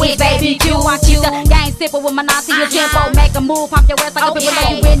he do is baby Q. I choose the gang simple with my Nazi tempo. Make a move, pop your ass like a people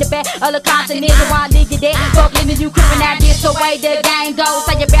like you in the back of the continent. So I leave you there. Fuck living you creeping out this the way the game goes.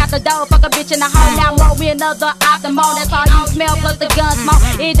 Say you back the door. Fuck a bitch in the hole, now roll me another optimo. That's all you smell, plus the gun smoke.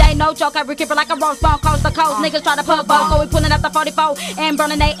 It ain't no joke, I keep it like a roast bone, coast to coast. Niggas try to put vocal, we pulling out the 44 and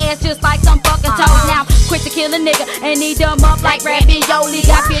burning they ass just like some fucking toes. Now, quit to kill a nigga and eat them up like ravioli.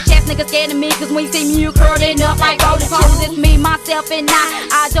 Got bitch ass niggas scared of me, cause when you see me, you curling up like rolling clothes. It's me, myself, and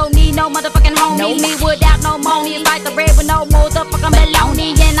I don't need no motherfucking homies. Me without no money, it's like the red with no motherfucking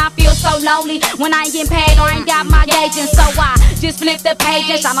baloney. And I feel so lonely when I ain't getting paid or ain't got my gauge. And so I just flip the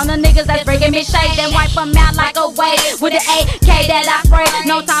page and shine on the niggas that's breaking me shades and wipe them out like a wave with the AK that I spray.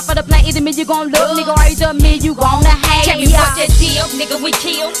 No time for the play, either me you gon' look, nigga, or either me you gonna hate. Tell me what the deal, nigga, we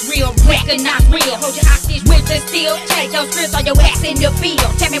kill. Real, recognize real. Hold your hostage with the steel. Take those strips on your ass in the field.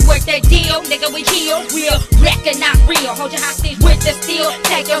 Tell me what the deal, nigga, we kill. Real, recognize real. Hold your hostage with the steel.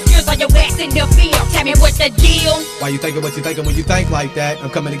 Take those strips on your ass in the field. Tell me what the deal. Why you thinking what you thinking when you think like that? I'm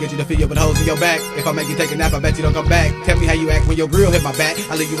coming to get you to fill you with holes in your back. If I make you take a nap, I bet you don't come back. Tell me how you act when your grill hit my back.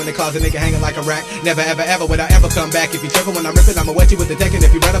 I leave you in the closet, nigga, hanging like a rack. Never, ever, ever would I ever come back. If you trippin' when I'm rippin', I'ma wet you with the tech. And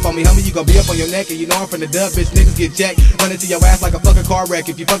if you run up on me, homie, you gon' be up on your neck. And you know I'm from the dub, bitch, niggas get checked. Run into your ass like a fucking car wreck.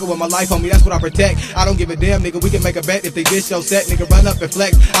 If you fuckin' with my life, homie, that's what I protect. I don't give a damn, nigga, we can make a bet. If they dish your set, nigga, run up and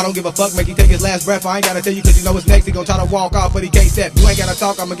flex. I don't give a fuck, make you take his last breath. I ain't gotta tell you cause you know what's next. He gon' try to walk off, but he can't step. You ain't gotta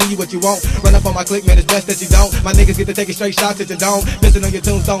talk, I'ma give you what you want. Run up on my clique, man, it's best that you don't. My niggas get to taking straight shots at your dome. Listen on your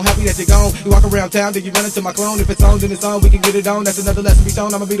tombstone, happy that you're gone. You walk around town, then you run into my clone. If it's on, then it's on, we can get it on. That's another lesson be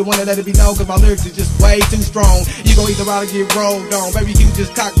shown. I'ma be the one that let it be known, cause my lyrics is just way too strong. You gon' either ride or get rolled on. Baby, you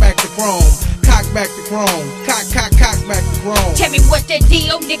just cock back the chrome. Cock back the chrome. Cock back the chrome. Tell me what the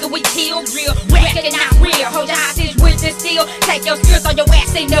deal, nigga, we kill. Real, recognize real. Hold your hostage with the steel. Take your skills on your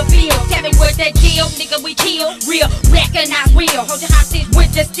ass in the field. Tell me what the deal, nigga, we kill. Real, recognize real. Hold your hostage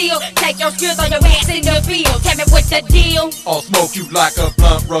with the steel. Take your skills on your ass in the field. Tell me what the deal. I'll smoke you like a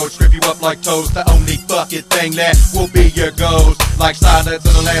blunt road, strip you up like toast. The only fucking thing that will be your ghost. Like silence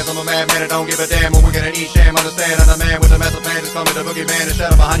in the lands, I'm a madman, I don't give a damn. When we're gonna eat sham, understand I'm the man with the massive plan. Just call me the boogeyman and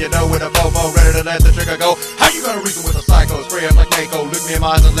shadow behind your door with a fofo, ready to let the trigger go. How you gonna reason with a psycho? Spray up like Mako, look me in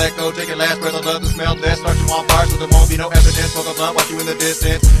my eyes and let go. Take your last breath, I love the smell, death. Start you on fire so there won't be no evidence. Smoke a blunt, watch you in the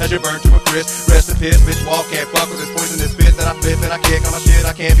distance as you burn to a crisp. Rest in piss, bitch, walk, can't fuck with this poisonous spit that I flip and I kick on my shit.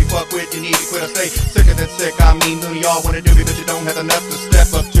 I can't be fucked with, you need to quit or stay sicker than sick. I mean, none of y'all wanna do me, but you don't have enough to step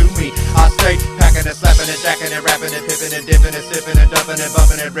up to me. I stay packing and slapping and jacking and rapping and pipping and dipping and sipping and dumping and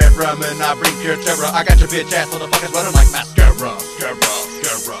bumping and red rum and I bring pure terror. I got your bitch ass motherfuckers running like mascara.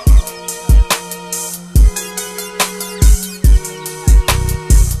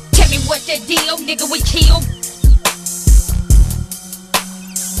 Tell me what the deal, nigga, we kill.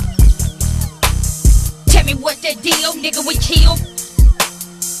 Tell me what the deal, nigga, we kill.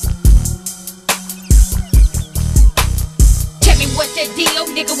 What the deal,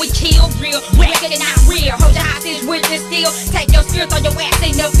 nigga, we kill. Real, recognize real. Hold your hostage with the steel. Take your skills on your ass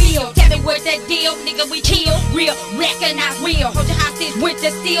in the field. Tell me what that deal, nigga, we kill. Real, recognize real. Hold your hostage with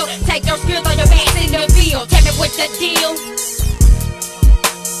the steel. Take your skills on your ass in the field. Tell me what the deal.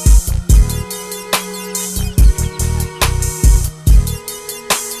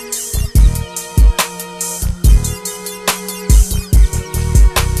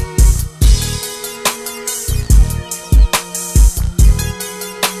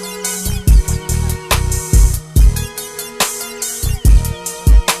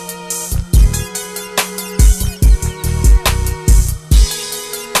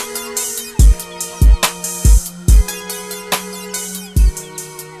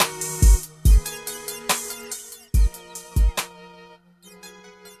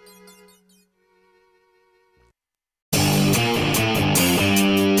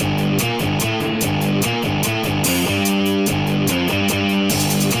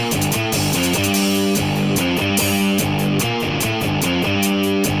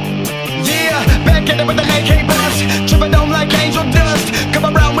 With the AK bust, tripping on like angel dust. Come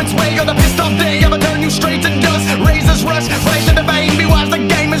around with sway on the pissed off day, I'ma turn you straight to dust. Razors rush, right to the vein, be wise, the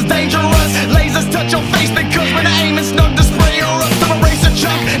game is dangerous. Lasers touch your face because when I aim it's snug to spray or up to erase a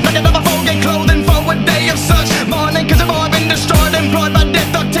chunk. Like another foe, get clothing for a day of such morning, cause I've all been destroyed, employed by death,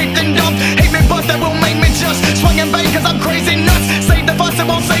 duct taped and dumped. Hate me but that will make me just swing and bang cause I'm crazy nuts. Save the fuss, it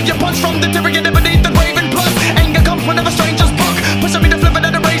won't save your punch from deteriorating beneath the grave and plus. Anger comes whenever strangers buck, pushing me to flip it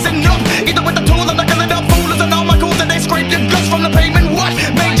at a raising up. Either with the tool or the and all my goals that they scrape your guts from the pavement. What?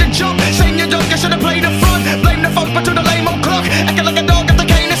 Major jump, shame your junk, you should've played the front. Blame the folk, but to the lame old clock. Acting like a dog at the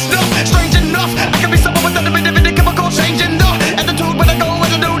cane and stuff. Strange enough, I can be someone without a bit of it, chemical changing the attitude when I go with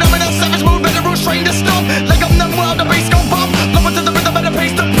a dude. I'm in a savage mood, better rule train to stop. Like I'm numb while the bass go bump. Blowing to the rhythm at a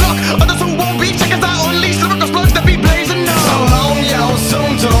pace to block. Others who won't be, check us out, unleash lyrical slugs that be blazing up. So long, y'all,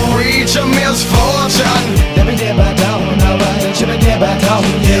 soon to reach a misfortune. Never get back down, alright, never get back down,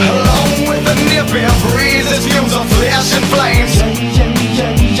 yeah. Along with the nippy breeze, it fumes of flesh and flames.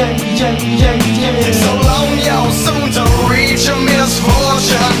 So long, y'all, soon to reach a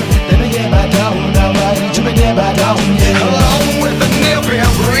misfortune. Never get back down, alright, never get back down, yeah. Along with the nippy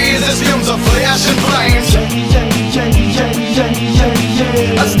breeze, it fumes of flesh and flames.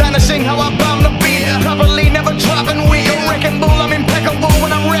 Astonishing how I bomb the beat, properly never dropping weak. A wrecking bull, I'm impeccable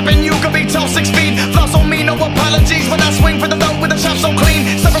when I'm repping. You could be tall 6 feet, floss on me, no apologies. When I swing for the throat with a chop so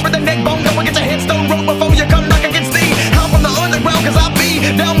clean, suffer with the neck bone, go and get your headstone rope before you come knock against me. I'm from the underground cause I be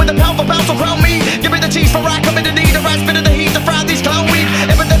down with the pound for pound, so crown me. Give me the cheese for I commit the need, the right spit of the heat to fry these clown weed.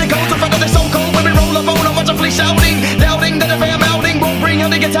 Empathetic goes in front of the so cold when we roll up on a bunch of fleas shouting, doubting that if I'm outing won't bring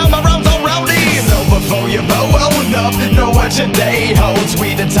honey, get out my rounds all rowdy. So before you bow up, know what your day holds.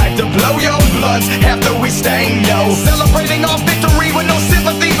 We the type to blow your bloods after we stain yo. Celebrating our victory with no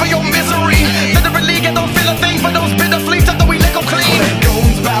sympathy for your misery. Literally get don't feel a thing for those bitter fleas after we lick them clean.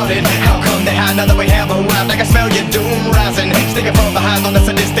 Goons bout it, how come they hide now that we have arrived? I can smell your doom rising, sticking from behind on the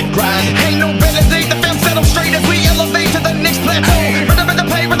sadistic grind. Ain't no benedict, the film set them straight as we elevate to the next plateau. Rid of the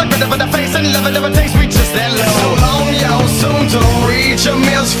pay with a grit of the face and love it never takes me just that low. So long, y'all, soon to reach a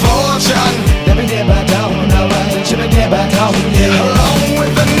misfortune. Never get back down, alright, never get back down, yeah. Along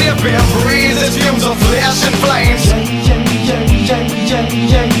with the nippy breeze, it fumes of flesh and flames.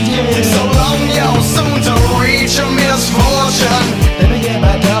 So long, y'all, soon to reach a misfortune. Never get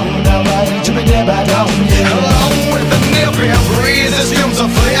back down, alright, never get back down, yeah. Along with the nippy breeze, it fumes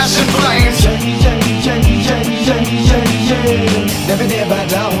of flesh and flames. Never get back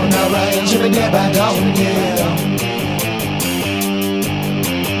down, alright, never get back down, yeah.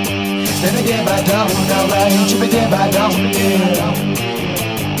 Never get back down, alright, never get back down, yeah.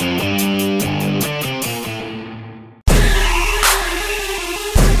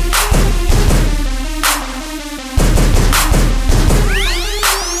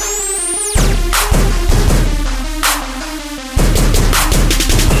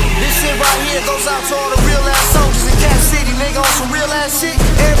 Goes out to all the real ass soldiers in Cap City, nigga, on some real ass shit.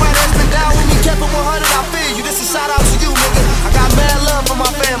 Everybody that's been down with me, kept it 100, I feel you. This is a shout out to you, nigga. I got mad love for my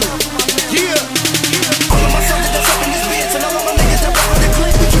family. Yeah. All of my soldiers that's up in this bitch, and all of my niggas that rock with the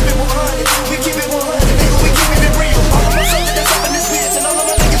clip, we keep it 100. We keep it 100, nigga, we keep it real. All of my soldiers that's up in this bitch, and all of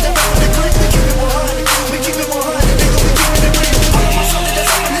my niggas that rock with the clip, we keep it 100. We keep it 100, nigga, we keep it real. All of my soldiers that's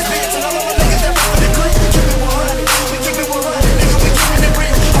up in this bitch, and all of my niggas that rock with the clip, we keep it 100. We keep it 100, nigga, we keep it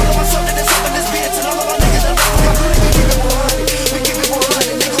real. All of my soldiers that's up in this bitch, and all of my niggas that rock with the clip, we keep it 100. We keep it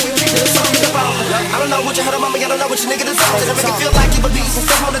 100, nigga, we keep it something about. I don't know what you heard of mama, I don't know what your nigga deserves. It make you feel like you a beast and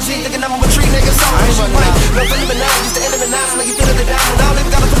step on the G, thinking I'm a tree, nigga. So I ain't running out. No feeling now, used to enemy now, now you feeling it down. And I don't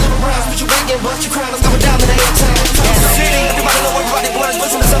even gotta put it around. But you ain't getting bust, your crown is going down in the A-Town. City, everybody know everybody wanna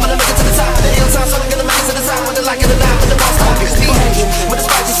listen to some of them make it to the top. The L-Town, so I'm gonna make it to the top. Whether like it or not, with the boss talk, it's me hanging. With the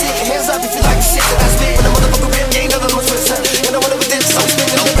spicy shit, hands up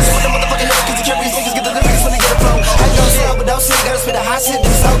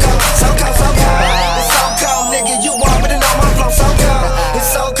so cold, so cold, so cold. It's so cold, nigga, you already know my flow so cold. It's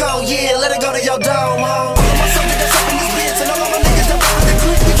so cold, yeah, let it go to your dome, home. All of my soldiers that's up in this bitch, and all of my niggas that rock with the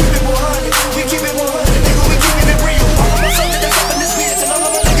clip, we keep it 100, we keep it 100, nigga, we keep it real. All of my soldiers that's up in this bitch, and all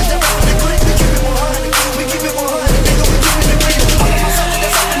of my niggas that rock with the clip, we keep it 100, we keep it 100, nigga, we keep it real. All of my soldiers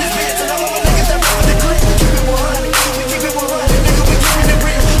that's up in this bitch, and all of my niggas that rock with the clip, we keep it 100, we keep it 100, nigga, we keep it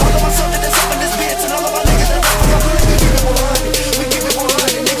real. All of my soldiers that's up in this bitch, and all of my niggas that rock with the clip, we keep it 100, we keep it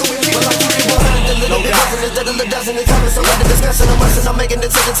 100, nigga, we keep it 100. No doubt. A dozen is coming, so under discussion, I'm rushing, I'm making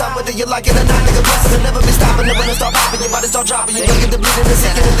it to the top, whether you like it or not, nigga, blessing, and never be stopping, and when it start popping, your body start dropping, you get the bleeding and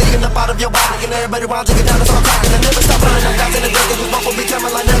sinking and leaking up out of your body, and everybody round to get down and start cracking, and never stop running, I'm guys in the dirt, cause smoke will be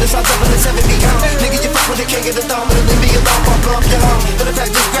coming like nothing, start jumping and 7 be gone, nigga, you fuck with the king of the throne, and leave me alone, pump up your home, but in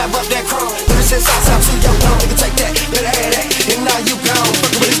fact, just grab up that chrome, put it shit south to your dome, nigga, take that, better have that, and now you gone,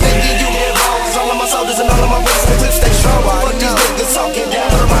 fuckin' with this baby, you head wrong, cause all of my soldiers and all of my brothers and the clips stay strong, fuck these niggas talking down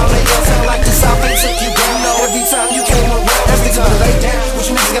around, they gon' sound like the South, they took you down, every time you came around, that's niggas gonna lay down. What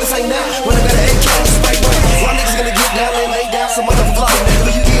you niggas gotta say now? When I got an AK, spray one. Why niggas gonna get down and lay down some motherfucking flow?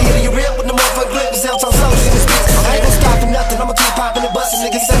 When you get hit in your rib with the motherfucking grip, it's out on souls in this bitch. I ain't gonna stop for nothing. I'ma keep popping and busting.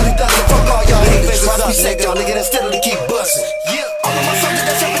 Niggas steadily thugging. Fuck all y'all haters. Watch me sick, y'all niggas that steadily keep busting. Yeah. All of my soldiers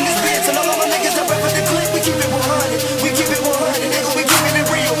that's up in this bitch, and all of my niggas that rap with the clip, we keep it 100. We keep it 100, nigga. We keeping it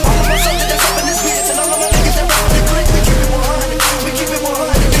real. All of my soldiers that's up in this bitch, and all of my niggas that rap with the clip, we keep it 100. We keep it 100,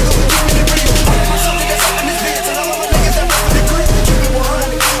 nigga. We keeping it real. All of my soldiers that's up in this bitch, and all of my niggas that rap with the clip, we keep it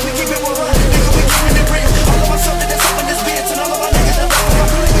 100. We keep it 100, nigga. We keeping it real. All of my soldiers that's up in this bitch, and all of my niggas that rap with my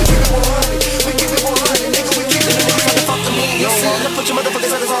clip, we keep it 100. We keep it 100, nigga. We keeping it real. Fuck the me, yo. Put your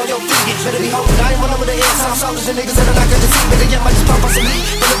motherfuckers on your feet. Better be holding. I ain't one over the head. Sound soldiers and niggas that are not gonna see. Better get my just pump on some heat.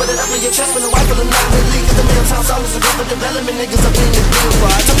 Better put it up in your chest when the rifle and not in league. Cause the Milltown soldiers are good for development. Niggas up in the field.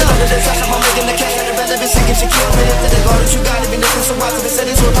 Something under the touch. I'm making the cash. That irrelevant shit get you killed. Man, after they go that you gotta be nothing. So watch till they set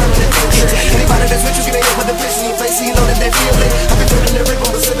it to a permanent future. Anybody that's with you get a hit with the pitch in your face. So you know that they feel it. I've been doing the rip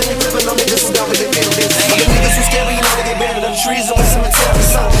on the sipping and flipping. No niggas who don't really feel it. All the niggas who scary, you know they get buried in the trees or in cemetery.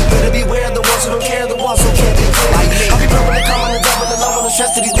 So better beware the ones who don't care. The ones who can't be clear. I'll be blowing the calm on the double the low on the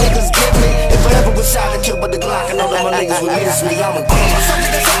stress that these niggas give me. If I ever was shot and killed by the Glock, and all of my niggas with me, it's me, I'm a all of my soldiers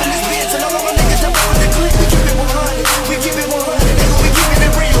that's up in this bitch, and all of my niggas that rap with the clip, we keep it 100, we keep it 100, nigga, we keeping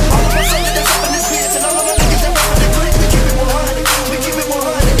it real. All of my soldiers that's up in this bitch, and all of my niggas that rap with the clip, we keep it 100, we keep it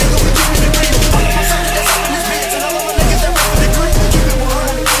 100, nigga, we keeping it real. All of my soldiers that's up in this bitch, and all of my niggas that rap with the clip, we keep it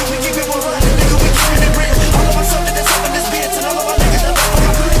 100, we keep it 100, nigga, we keeping it real. All of my soldiers that's up in this bitch, and all of my niggas that rap with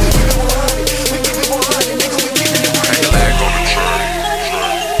my clip, we keep it 100, we keep it 100, nigga, we keeping it real.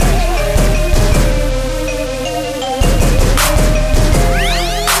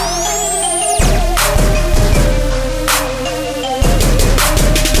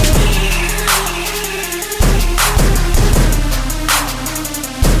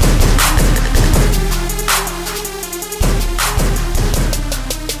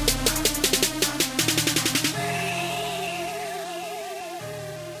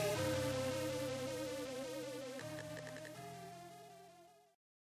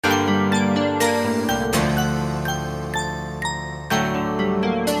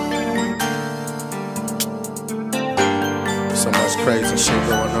 So much crazy shit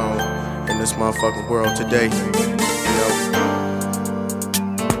going on in this motherfucking world today. You know,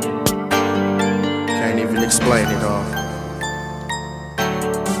 can't even explain it all.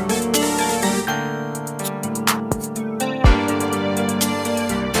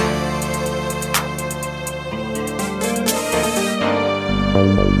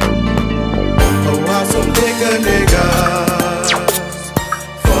 Oh, I some niggas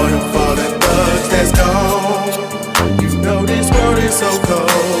for them fallen thugs that's gone. This world is so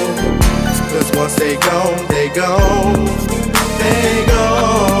cold, cause once they gone, they gone, they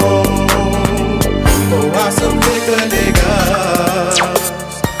gone. Oh, I some niggas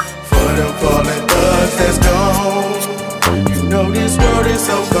for them fallen thugs that's gone. You know this world is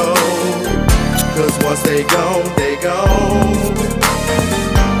so cold, cause once they gone, they gone.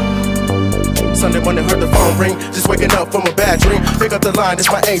 Sunday morning heard the phone ring, just waking up from a bad dream. Pick up the line,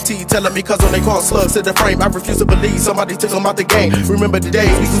 it's my aint telling me cause when they call slugs to the frame, I refuse to believe somebody took them out the game. Remember the days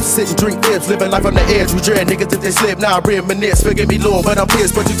we used to sit and drink fibs, living life on the edge. We dread niggas if they slip, now I reminisce. Forgive me Lord, but I'm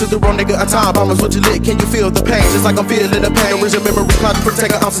pissed, but you took the wrong nigga a time bombers. What you lit, can you feel the pain? Just like I'm feeling the pain. Original memory cloud to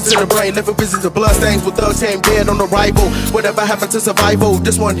protect an ounce into the brain. Left with visions of blood stains with thugs came dead on arrival. Whatever happened to survival?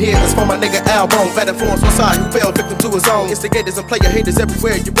 This one here is for my nigga Albone. Fat influence one side who fell victim to his own. Instigators and player haters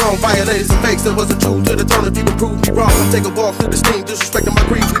everywhere you roam. Violators and fakes, it wasn't true to the tone of people prove me wrong. Come take a walk through the steam, disrespecting my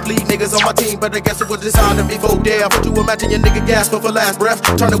creed. We bleed niggas on my team, but I guess it was designed to be vote there. But you imagine your nigga gasping for last breath,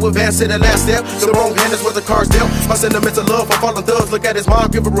 trying to advance to the last step. The wrong hand is where the cards dealt. My sentiments of love for fallen thugs. Look at his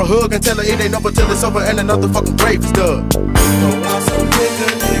mom, give her a hug and tell her it ain't over till it's over and another fucking grave is dug. For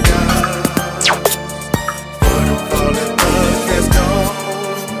the fallen thugs that's gone,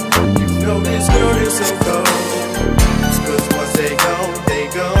 you know this world is so cold. Cause once they gone, they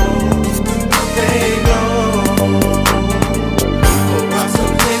gone, they gone. For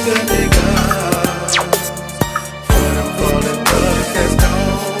some niggas, for the fallen thugs that's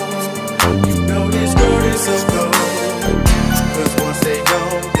gone, you know this world is so cold. Cause once they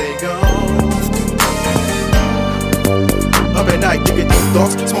gone, they gone. Up at night, you get deep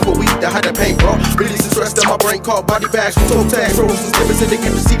thoughts, smoke a weed that hide the pain, bro. Releasing stress that my brain called body bags from toe tags, rolls and slippers in the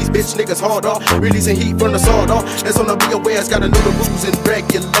game to see these bitch niggas hard off. Releasing heat from the sawed off. That's on the BOS, gotta know the rules and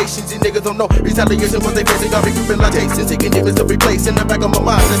regulations. These niggas don't know retaliation, what they facing. Got regrouping limitations, taking image to replace in the back of my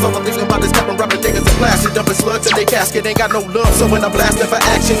mind. That's all I'm thinking about is capping, robbing niggas and blasting, dumping slugs in their casket. Ain't got no love, so when I'm blasting for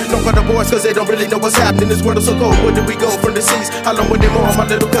action, don't call the boys cause they don't really know what's happening. This world is so cold, where do we go from the seas? How long with them all? My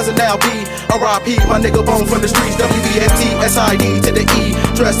little cousin now be R.I.P. My nigga bone from the streets, W-E-S-T-S-I-D to the E,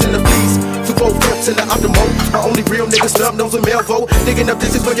 dressed in the fleece. To both pimps in the optimal. My only real nigga snub nose and male vote. Digging up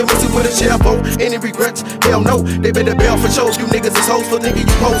dishes for your mercy with a shell vote. Any regrets? Hell no. They better bail for show. You niggas is hoes for thinking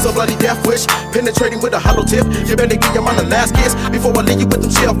you pose a bloody death wish. Penetrating with a hollow tip. You better give your mind a last kiss before I leave you with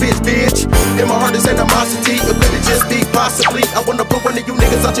them shellfish, bitch. In my heart is animosity. It could just be possibly. I wanna put one of you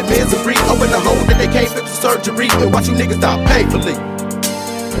niggas out your misery. Open the hole that they can't fix the surgery. And watch you niggas die painfully.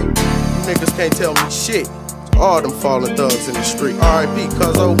 You niggas can't tell me shit. All them fallen thugs in the street. R.I.P.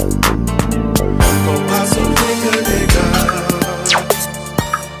 Cuzzo. For my soul, nigga.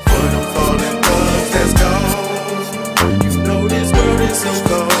 For them fallen thugs that's gone. You know this world is so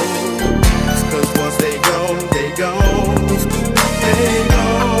cold. Cause once they gone, they gone. They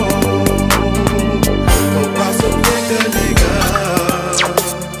gone. For my soul, nigga.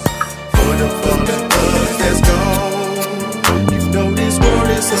 For them fallen thugs that's gone. You know this world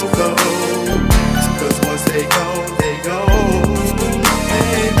is so cold. Cause once they gone, they gone.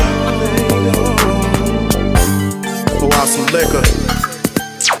 They gone, they gone. Pour out some liquor.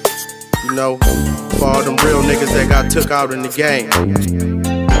 You know, for all them real niggas that got took out in the game.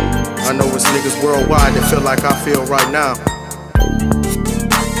 I know it's niggas worldwide that feel like I feel right now.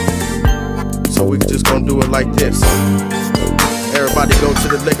 So we just gonna do it like this. Everybody go to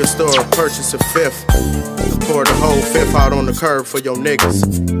the liquor store and purchase a fifth. And pour the whole fifth out on the curb for your niggas.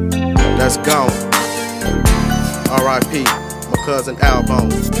 That's gone. R.I.P. my cousin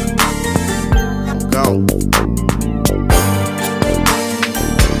Albone. I'm gone.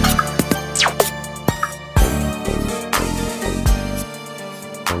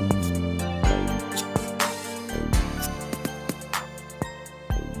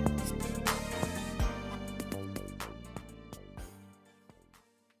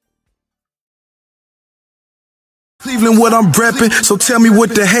 Cleveland, what I'm reppin', so tell me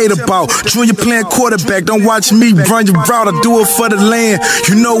what to hate about. Junior playing quarterback, don't watch me run your route, I do it for the land.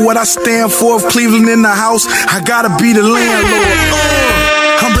 You know what I stand for, if Cleveland in the house, I gotta be the landlord.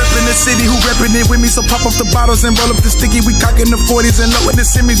 I'm reppin' the city, who reppin' it with me, so pop off the bottles and roll up the sticky. We cockin' the 40s and lower the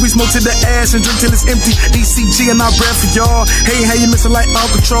semis, we smoke to the ash and drink till it's empty. DCG and I rap for y'all. Hey, how you missin' like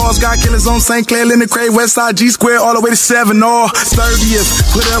Uncle Charles? Got killers on St. Clair, Leonard Cray, Westside, G Square, all the way to 7 all. 30th,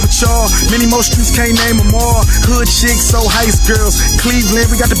 put up with y'all. Many more streets, can't name them all. Hood chicks, so heist girls. Cleveland,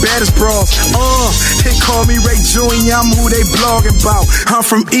 we got the baddest bras. They call me Ray Jr., I'm who they blogging about. I'm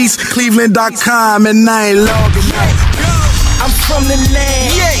from EastCleveland.com and I ain't logging out. I'm from the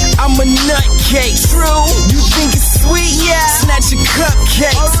land, I'm a nutcase. True, you think it's sweet, snatch a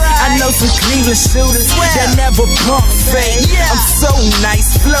cupcake. I know some Cleveland shooters that never bump fake. I'm so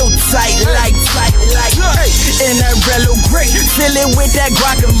nice, flow tight, like in that rello grape, fill it with that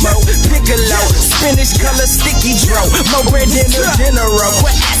guacamole, piccolo, spinach color sticky dro, more bread than a general.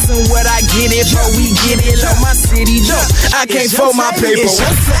 Quit asking what I get it for, we get it on my city though. I can't fold my paper.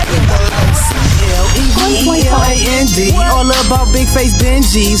 L-E-V-E-L-A-N-D, all about big face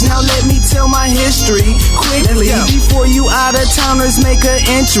Benjis. Now let me tell my history quickly before you out of towners make an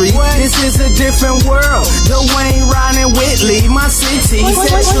entry. This is a different world. Dwayne, Ryan, and Whitley, my city.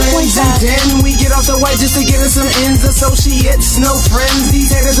 Set trends and then we get off the white just to get us some ends. Associates, no friends.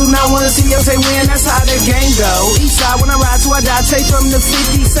 These haters do not want to see us say win. That's how the game go. Eastside when I ride to I die. Take from the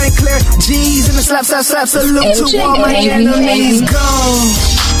 50 St. Clair G's and the slap. Salute to all my enemies.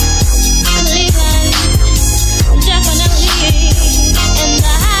 Gone.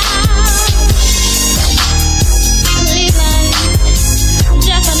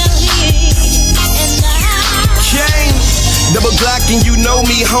 rockin', you know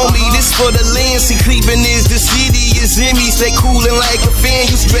me, homie. This for the land. See, Cleveland is the city, is in me. Stay coolin' like a fan.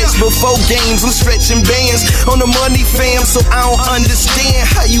 You stretch before games, I'm stretching bands on the money, fam. So I don't understand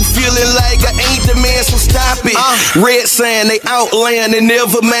how you feelin' like I ain't the man. So stop it. Red sign, they outland and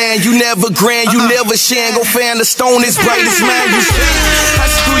never mind. You never grand, you never shine. Go find the stone as bright as mine. You I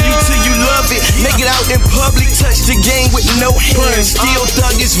screw you till you love it. Make it out in public, touch the game with no hands. Still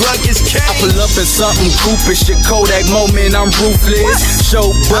thuggish, rugged, I pull up in something Coopish, your Kodak moment, I'm ruthless.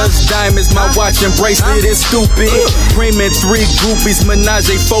 Show buzz diamonds, my watch and bracelet is stupid. Cream and 3 groupies, menage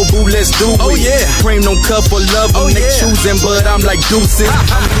a 4 boo, let's do it. Cream don't couple love them, they choosing, but I'm like deuces.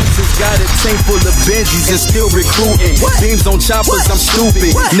 I'm deuces, got a team full of Benjis and still recruiting. Beams on choppers, I'm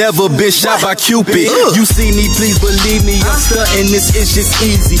stupid. Never been shot by Cupid. You see me, please believe me, I'm stunting, this is just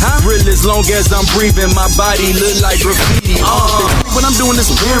easy. Real as long as I'm breathing, my body look like graffiti. When I'm doing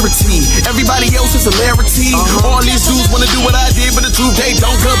this rarity, everybody else is hilarity. All these dudes wanna do what I did, but the truth, they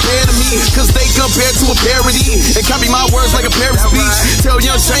don't compare to me. Cause they compare to a parody and copy my words like a parrot speech. Tell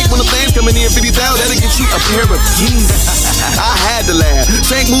young Shank when the flames coming in 50,000, that'll get you a pair of jeans. I had to laugh.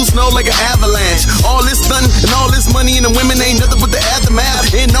 Shank moves snow like an avalanche. All this fun and all this money and the women ain't nothing but the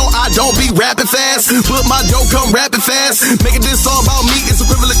aftermath. And no, I don't be rapping fast, but my dough come rapping fast. Making this all about me is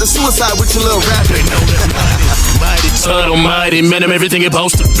equivalent to suicide with your little rapping. Mighty, almighty, man, I'm everything it's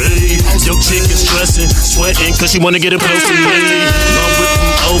supposed to be. Your chick is stressing, sweating, cause she wanna get up close to me. I'm with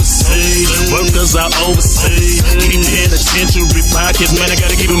from overseas, workers out overseas. Keep penitentiary pockets, man, I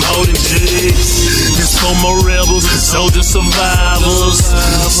gotta keep them holding G's. This for my rebels, soldier survivors.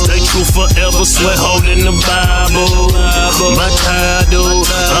 Stay true forever, sweat holding the Bible. My title,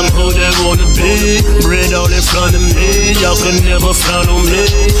 I'm who they wanna be. Bread all in front of me, y'all can never front on me.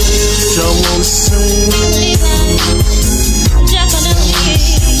 Y'all wanna sing.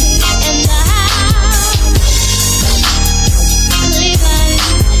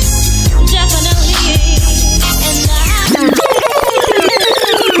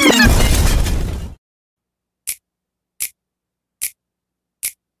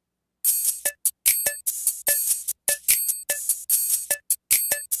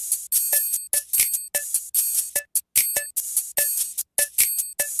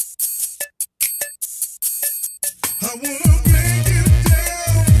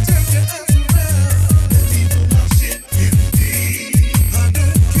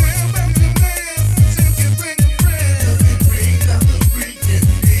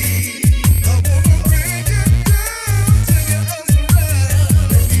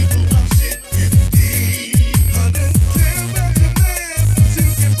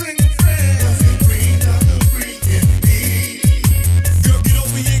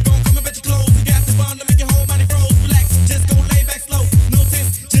 Just go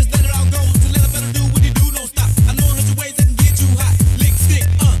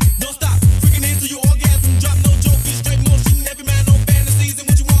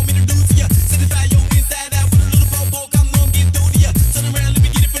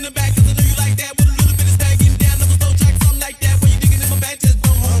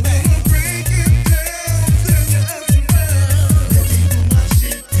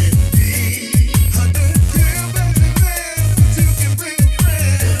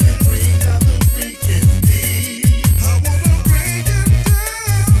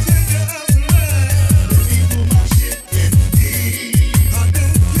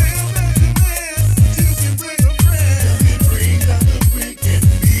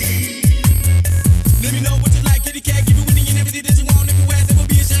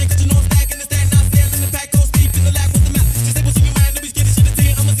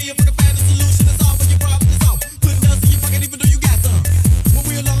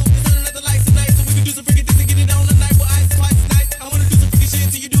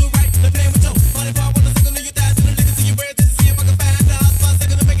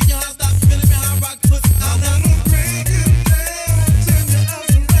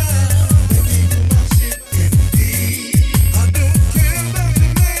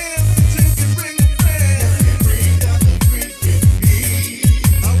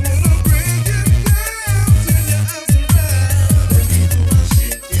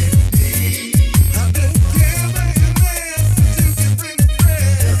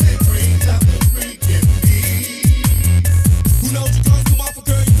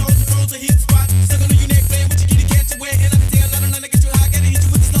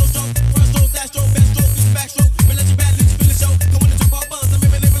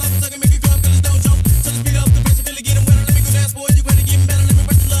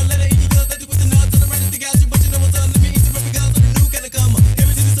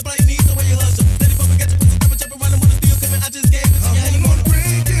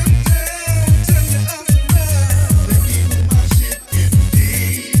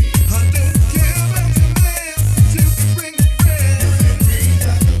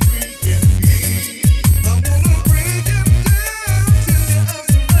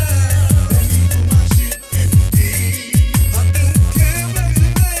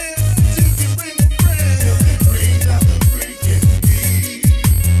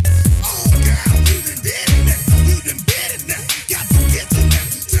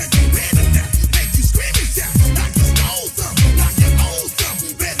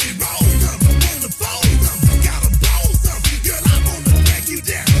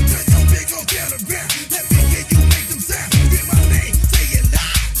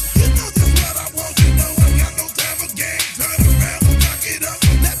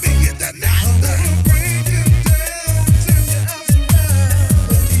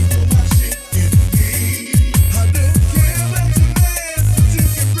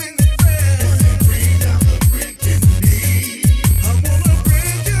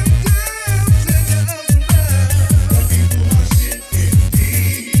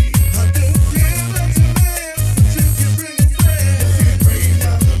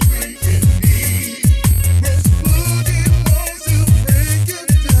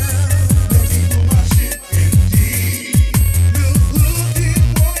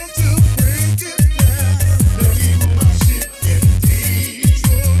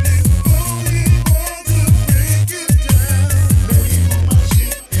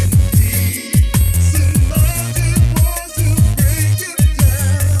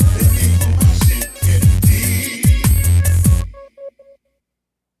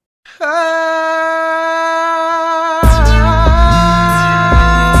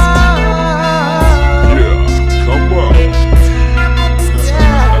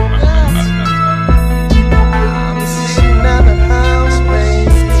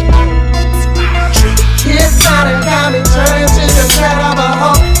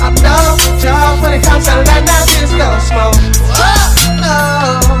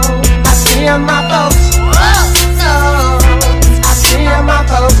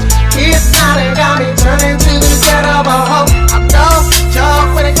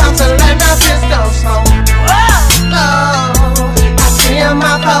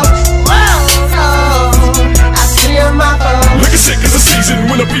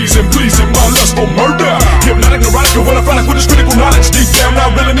appeasing, pleasing my lust for murder. Hypnotic, neurotic, when I frolic with this critical knowledge. Deep down,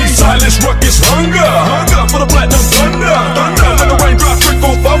 I really need silence, ruckus, hunger. Hunger for the platinum thunder. Thunder, like a raindrop,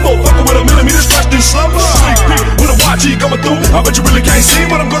 trickle, fumble. Fucking with a millimeter stretched in slumber. Sneak peek with a YG coming through. I bet you really can't see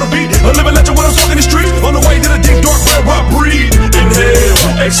what I'm gonna be. A living legend when I'm walking the streets. On the way to the deep dark where I breathe.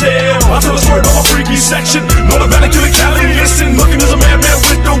 Inhale, exhale. I tell a story about my freaky section. Know the valley, kill the Cali. Listen, looking as a madman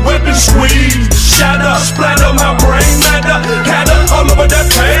with the weapon squeeze. Shatter, splatter, my brain matter. Catter all over that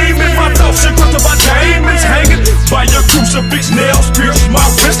pavement. My thoughts encrusted by diamonds. Hanging by your crucifix, nails pierce my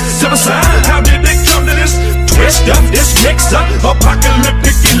wrist. Step aside, how did it come to this? Twist up, this mixed up.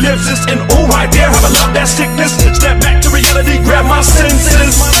 Apocalyptic ellipsis. And oh, right there, have a love that sickness. Step back to reality, grab my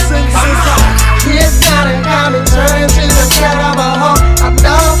senses. It's not a common turn to the threat of a hoe. I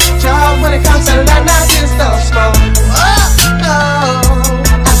know, y'all, when it comes to that, not just no smoke.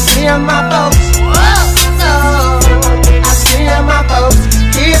 I see my folks. I see my folks.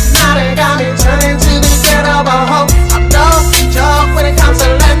 It's not a common turn to the threat of a hoe. I know, y'all, when it comes to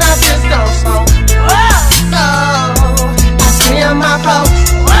that, not just no smoke. I see my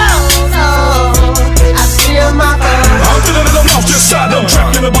folks. I see my folks. I'm feeling that I'm lost inside. I'm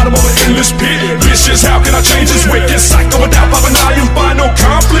trapped in the bottom of an endless pit. Vicious, how can I change this wicked cycle without popping out and find no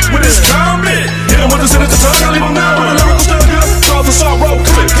conflict with this comment? Hit him with the sentence of tongue, I leave him now with a lyrical style good. Cause the sorrow,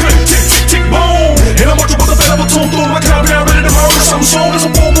 click, click, tick, tick, tick, boom. And I'm watching with the venom of tomb through my compound, ready to murder something soon. There's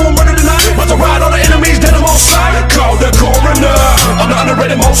a full moon murder tonight. About to ride on the enemies, dead I'm on sight. Call the coroner. I'm the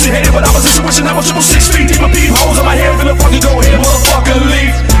underrated, mostly hated, but I was in wishing I was triple 6 feet deep. My peep holes in my head, finna fucking go ahead, motherfucker,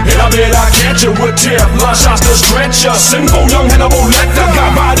 leave. And I bet I catch you with Teflon shots to stretch ya. Simple young Hannibal Lecter.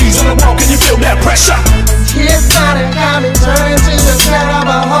 Got bodies on the wall, can you feel that pressure? It's not a common turn to the threat of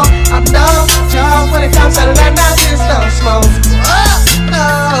a hoe. I know, y'all, when it comes to that, not just no smoke.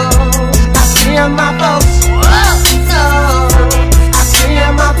 I see my folks. I see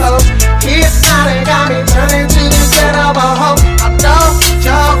my folks. It's not a common turn to the threat of a hoe. I know,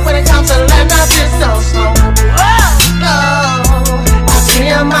 y'all, when it comes to that, not just no smoke. I see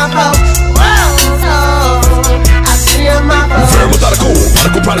my folks. Very methodical,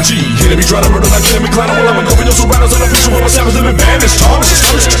 particle prodigy. Enemy try to murder like enemy clown. Well, I'm a go for your surroundings on a picture of a savage living vanish. Thomas is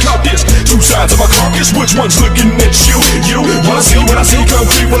stylish to count this. Two sides of my carcass, which one's looking at you? You, when I see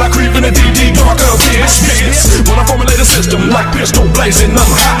concrete, when I creep in the DD dark of this. When I formulate a system like pistol blazing,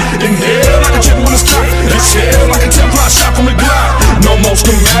 I'm hot. Inhale like a chip when it's tight. Exhale like a Templar shot from the Glock. No more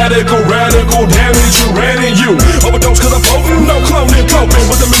schematic or radical damage, you ran in you. Overdose cause I'm potent, no cloning, coping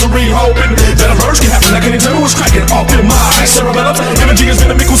with the misery, hoping that a verse can happen. I can't even tell what's cracking off in my eyes. Cerebellum, energy is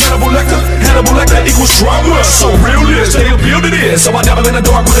venom equals Hannibal Lecter. Hannibal Lecter equals trauma. So real is, they build it is. So I dabble in the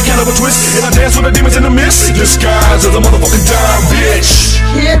dark with a cannibal twist. And I dance with the demons in the mist. Disguised as a motherfucking dime bitch.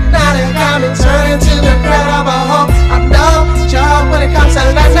 Hypnotic, coming, turning to the threat of a hoe. I know, y'all, when it comes to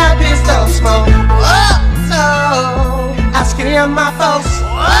that, not pistol smoke. I scare my folks.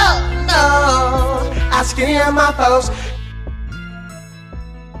 I scare my folks.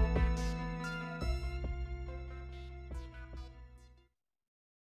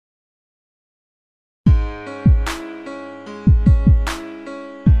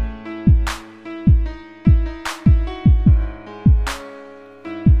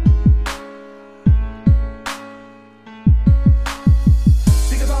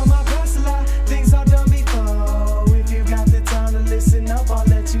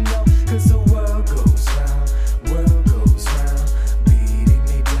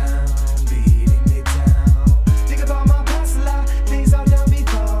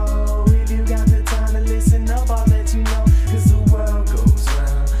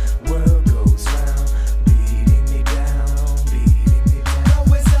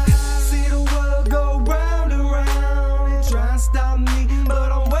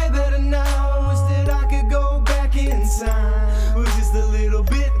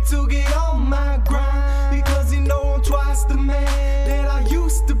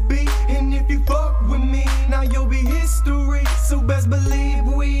 Best believe